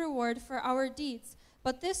due reward for our deeds.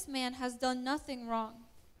 But this man has done nothing wrong."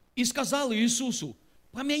 И сказал Иисусу: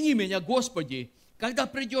 «Помяни меня, Господи, когда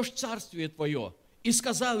придешь в Царствие Твое». И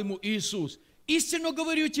сказал ему Иисус: «Истинно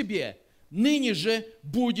говорю тебе, ныне же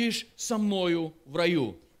будешь со мною в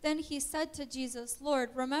раю». Then he said to Jesus,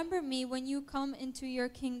 "Lord, remember me when you come into your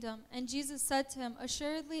kingdom." And Jesus said to him,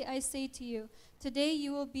 "Assuredly I say to you, today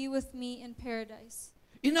you will be with me in paradise."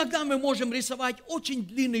 Иногда мы можем рисовать очень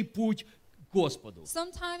длинный путь к Господу.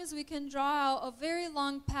 Sometimes we can draw out a very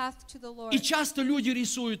long path to the Lord. И часто люди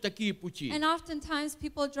рисуют такие пути. And oftentimes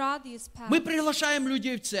people draw these paths. Мы приглашаем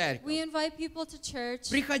людей в церковь. We invite people to church.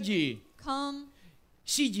 Приходи, Come,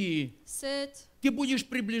 сиди, sit, ты будешь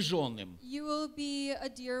приближенным. you will be a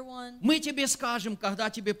dear one. Мы тебе скажем, когда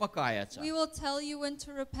тебе покаяться. We will tell you when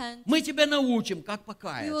to repent. Мы тебя научим, как We will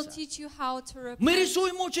покаяться. teach you how to repent. Мы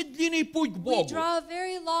рисуем очень длинный путь к We Богу. draw a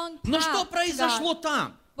very long Но path что to произошло God.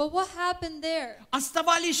 там? But what happened there?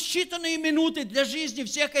 Оставались считанные минуты для жизни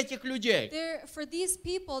всех этих людей. There, for these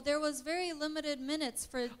people, there was very limited minutes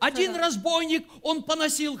for Один them. разбойник, он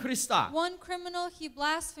поносил Христа. One criminal, he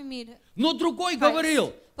blasphemed Но другой Christ.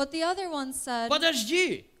 говорил: But the other one said,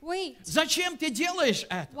 «Подожди, "Wait, зачем ты делаешь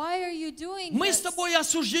это? why are you doing Мы this? с тобой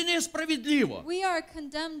осуждены справедливо». We are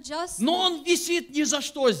condemned justly, Но он висит ни за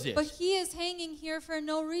что здесь. but he is hanging here for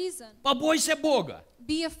no reason. Побойся Бога.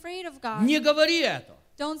 Be afraid of God. Не говори это.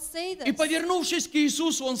 Don't say И this." повернувшись к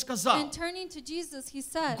Иисусу, он сказал: And turning to Jesus, he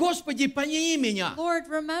said, «Господи, помяни меня. "Lord,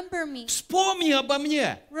 remember me. Вспомни обо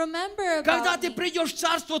мне. Remember Когда about ты me. придешь в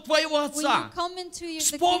царство твоего When you Отца». come into the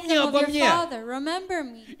Вспомни kingdom of обо your мне. Father, remember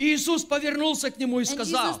me." Иисус повернулся к нему и And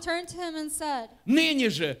сказал: Jesus turned to him and said, «Ныне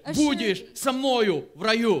же будешь со мною в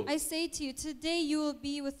раю». "I say to you, today you will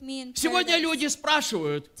be with me in Сегодня paradise." люди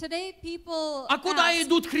спрашивают: Today people а куда ask,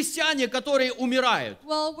 идут христиане, которые умирают?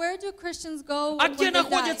 well, where do Christians go А when где they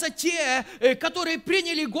находятся die? те, которые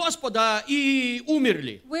приняли Господа и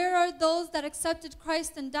умерли? Where are those that accepted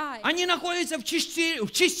Christ and died? Они находятся в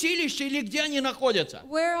чистилище или где они находятся?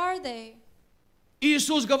 Where are they?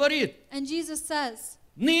 Иисус говорит: And Jesus says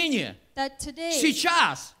ныне, that today,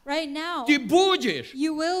 сейчас right now, ты будешь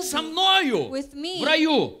you will со be мною with me в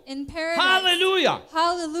раю. in paradise. Аллилуйя!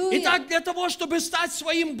 Hallelujah. Итак, для того, чтобы стать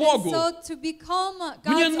своим And Богу, so to become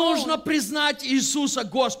мне God's нужно own, признать Иисуса we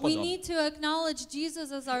Господом. need to acknowledge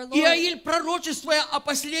Jesus as our Lord. Иаиль, пророчествуя о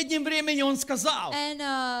последнем времени, он сказал: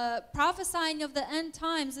 And prophesying of the end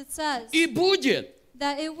times, it says «И будет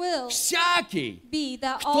that it will всякий, be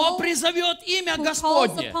that кто all призовет имя who calls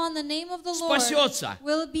Господне, upon the name of the спасется». Lord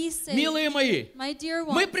will be saved. Милые мои, My dear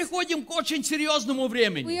мы ones, приходим к очень серьезному we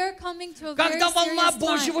времени, are coming to a very когда волна serious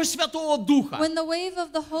Божьего time Святого Духа, when the wave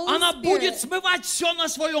of the Holy она будет Spirit, смывать все на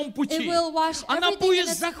своем it пути. will wash Она everything in будет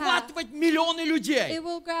its path. захватывать миллионы людей, It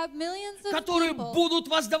will grab millions of которые people будут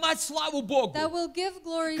воздавать славу Богу, that will give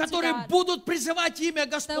glory to которые God, будут призывать имя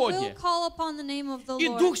that will Господне. call upon the name of the И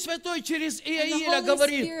Lord. Дух Святой через And the Иаиля Holy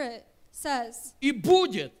говорит: Spirit says, «И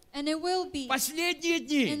будет and it will be последние in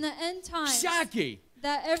дни the end times всякий,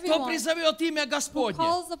 that Кто everyone призовет имя who Господне,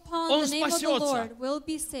 calls upon он the name of the спасется. Lord will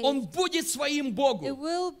be saved. Он будет своим It Богу.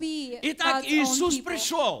 will be Итак, God's own Иисус people.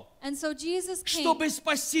 пришел, And so Jesus came чтобы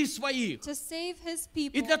спасти своих. to save his И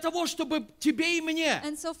people. для того, чтобы тебе и мне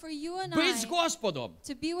And so for you and быть с I Господом,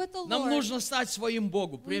 to be with the нам Lord, нужно стать своим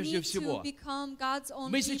Богу we прежде need to всего. become God's own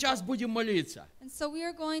Мы сейчас people. будем молиться. And so we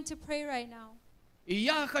are going to pray right now. И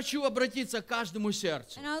я хочу обратиться к каждому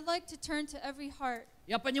сердцу. And I would like to turn to every heart.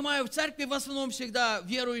 Я понимаю, в церкви в основном всегда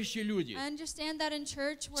верующие люди. I understand that in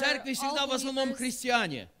church В where церкви всегда all в основном believers,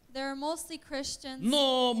 христиане. they're mostly Christians,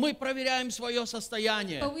 Но мы проверяем свое but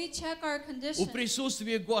состояние we check our у condition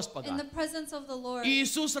присутствия in the Господа. presence of the Lord.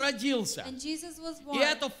 Иисус родился. And Jesus was И born.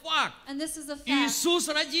 это факт. And this is a fact Иисус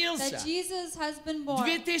that родился. Jesus has been born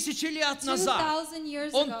 2000 лет назад 2,000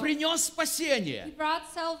 years Он ago. принес He спасение. brought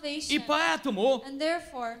И salvation. поэтому And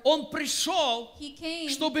therefore, Он пришел, he came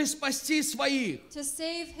чтобы спасти своих to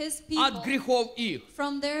save his от people грехов их.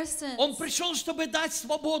 from their sins. Он пришел, чтобы дать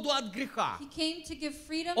свободу от греха. He came to give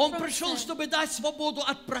freedom Он from пришел, sin. чтобы дать свободу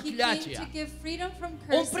от He came проклятия. to give freedom from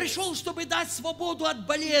Он curses. пришел, чтобы дать свободу от He came to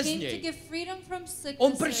болезней. give freedom from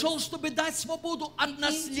Он sicknesses. пришел, чтобы дать свободу He от came to give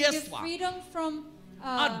наследства, freedom from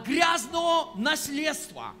от грязного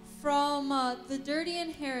наследства, the dirty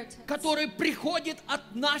inheritance которое приходит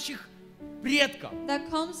от наших предков. that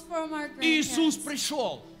comes from our Иисус grandparents.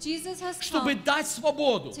 пришел, Jesus has чтобы come дать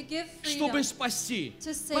свободу, to give чтобы freedom, спасти.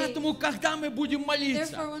 to save. Поэтому, когда мы будем Therefore,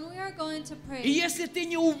 молиться, when we are going to pray, и если ты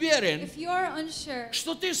не уверен, if you are unsure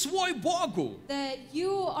что ты свой Богу, that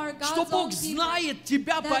you are что God's Бог own people, знает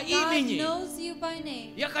тебя по that God имени, knows you by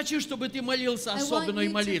name, я хочу, чтобы ты молился I want особенной you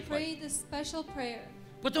to молитвой. pray this special prayer.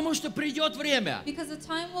 Потому что придет время, Because the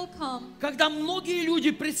time will come когда многие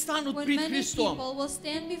люди предстанут when пред many Христом. people will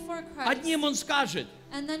stand before Christ, Одним Он скажет: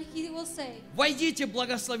 and then He will say, «Войдите,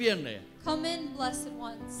 благословенные, "Come in, blessed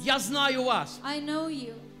ones. я знаю вас». I know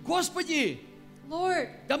you, Господи, Lord."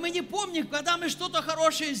 да мы не помним, когда мы что-то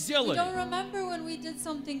хорошее We сделали. don't remember when we did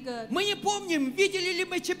something good. Мы не помним, видели ли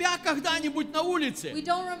мы Тебя когда-нибудь на улице. We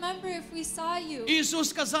don't remember if we saw you. Иисус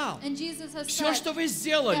сказал: And Jesus has «Все, said что вы that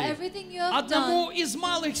сделали everything you have одному done из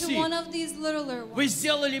малых to сих, one of these littler вы ones,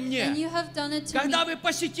 сделали and мне». you have done it to Когда me. вы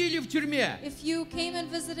посетили в тюрьме, If you came and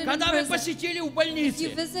visited in когда вы prison, посетили в if you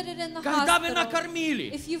больнице, visited in the когда вы hospital,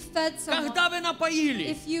 накормили, if you fed someone, когда вы напоили,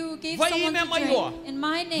 if you gave во someone имя to Мое, drink, in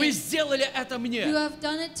my вы name, сделали это you мне. have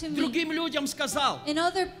done it to me. Другим людям сказал: To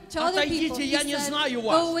other people, «Отойдите, he я не said, знаю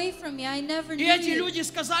вас». "Go away from me, I never И knew эти you." люди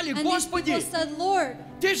сказали: And these «Господи, people said, "Lord,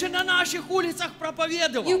 Ты же на наших улицах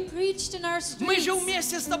проповедовал. you preached in our Мы же streets.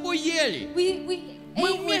 вместе с Тобой ели. We Мы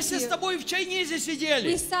ate with вместе с you. Тобой в чайнизе We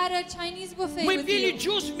сидели. sat at Chinese buffet Мы with пили you.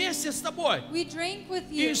 джус вместе с Тобой». We drank with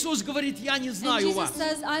you." Иисус говорит: «Я не And знаю Jesus вас».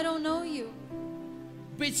 says, "I don't know you."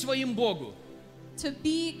 Быть своим Богу To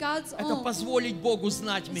be God's — это own позволить Богу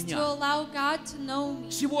знать is to меня. allow God to know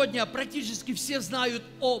me. Сегодня практически все знают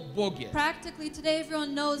о Боге. Practically today,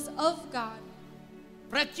 everyone knows of God.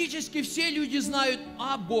 Практически все люди знают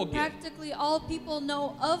о Боге, Practically all people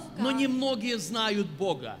know of но God, немногие знают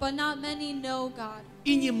Бога. but not many know God.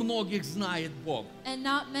 И немногих знает Бог. And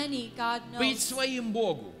not many God Быть knows. своим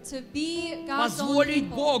Богу, To be God's own позволить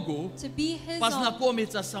people, Богу to be His own,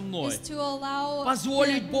 познакомиться со мной, is to allow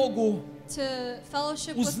позволить Him Богу to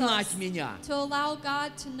fellowship with узнать us, меня. to allow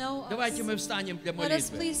God to know Давайте мы us. встанем для Let us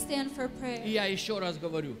молитвы. please stand for prayer. И я еще раз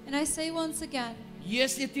говорю, And I say once again,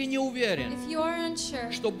 если ты не уверен, if you are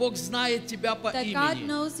unsure что Бог знает тебя по that God имени,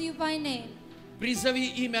 knows you by name, призови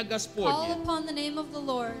имя call Господне upon the name of the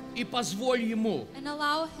Lord и позволь Ему and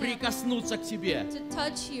allow Him прикоснуться к тебе. to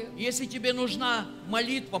touch you. Если тебе нужна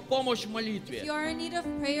молитва, помощь в If молитве, you are in need of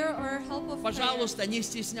prayer or help of prayer, пожалуйста, не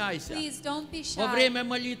стесняйся. please don't be Во shy. время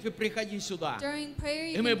молитвы приходи сюда, During prayer,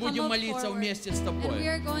 и you мы can come будем up молиться forward, вместе с and we тобой.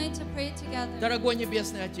 are going to pray together. Дорогой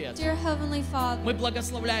Небесный Отец, Dear Heavenly Father, мы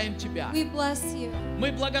благословляем Тебя. we bless you.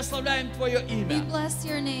 Мы благословляем Твое We имя. bless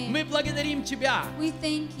your name. Мы благодарим Тебя We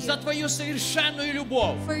thank за you Твою совершенную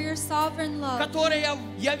любовь, for your sovereign love которая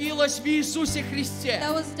явилась в Иисусе Христе,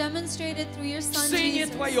 that was demonstrated through your в Son Сыне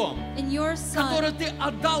Jesus, Твоем, in your который Son, Ты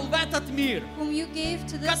отдал в этот мир, whom you gave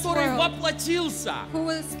to this который world, воплотился who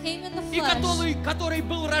came in the и flesh, который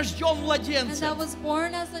был рожден and младенцем that was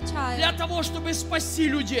born as a для child того, чтобы спасти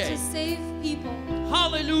людей. to save people.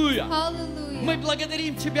 Аллилуйя! Hallelujah. Мы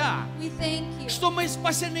благодарим Тебя, We thank you что мы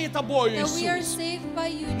спасены Тобою, that we are Иисус. saved by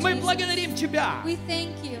you, Мы Jesus. благодарим Тебя. We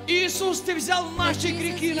thank you Иисус, Ты взял that наши Jesus,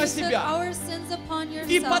 грехи на you took себя our sins upon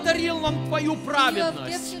и yourself. подарил нам Твою You have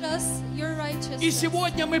праведность. gifted us your righteousness. И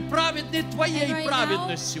сегодня мы праведны And Твоей right now,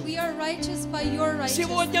 праведностью. we are righteous by your righteousness.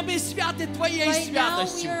 Сегодня мы святы Твоей Right now, we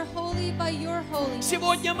святостью. are holy by your holiness.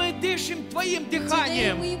 Сегодня мы дышим Твоим Today,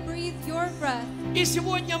 дыханием. we breathe your breath. И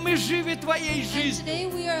сегодня мы живы Твоей And жизнью. today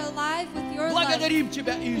we are alive with your life. Благодарим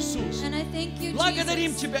Тебя, Иисус. And I thank you,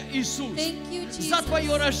 Благодарим Jesus. Тебя, Иисус, Thank you, за Jesus,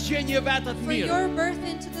 Твое рождение в этот for мир. your birth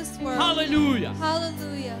into this world. Аллилуйя.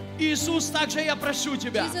 Hallelujah. Иисус, также я прошу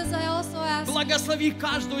Тебя, Jesus, I also ask you, благослови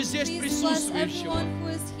каждого здесь please bless присутствующего everyone who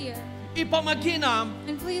is here. и помоги нам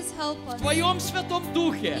And please help us. в Твоем Святом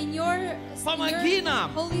Духе, In your помоги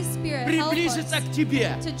нам Holy Spirit, help us приблизиться к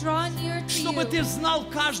Тебе, to draw near to чтобы you, Ты знал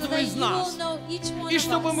so каждого that из you нас, will know each one и of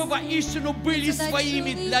чтобы мы us, воистину были so that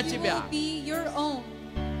своими truly для we Тебя. will be your own.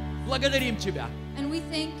 Благодарим Тебя, And we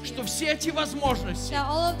thank что you все эти возможности that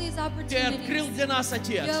all of these Ты открыл opportunities для нас, you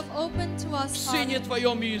Отец, have opened to us, в Сыне Father,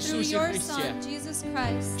 Твоем through Иисусе your Христе. Son, Jesus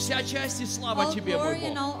Christ. Вся честь и слава All Тебе, мой glory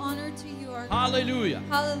and Бог. all honor to you, our God. Аллилуйя.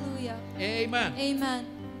 Hallelujah. Amen. Amen.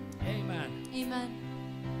 Amen. Amen.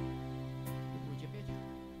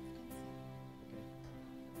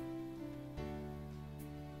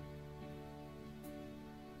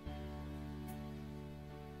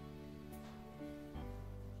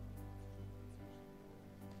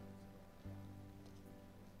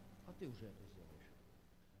 А ты уже это сделал.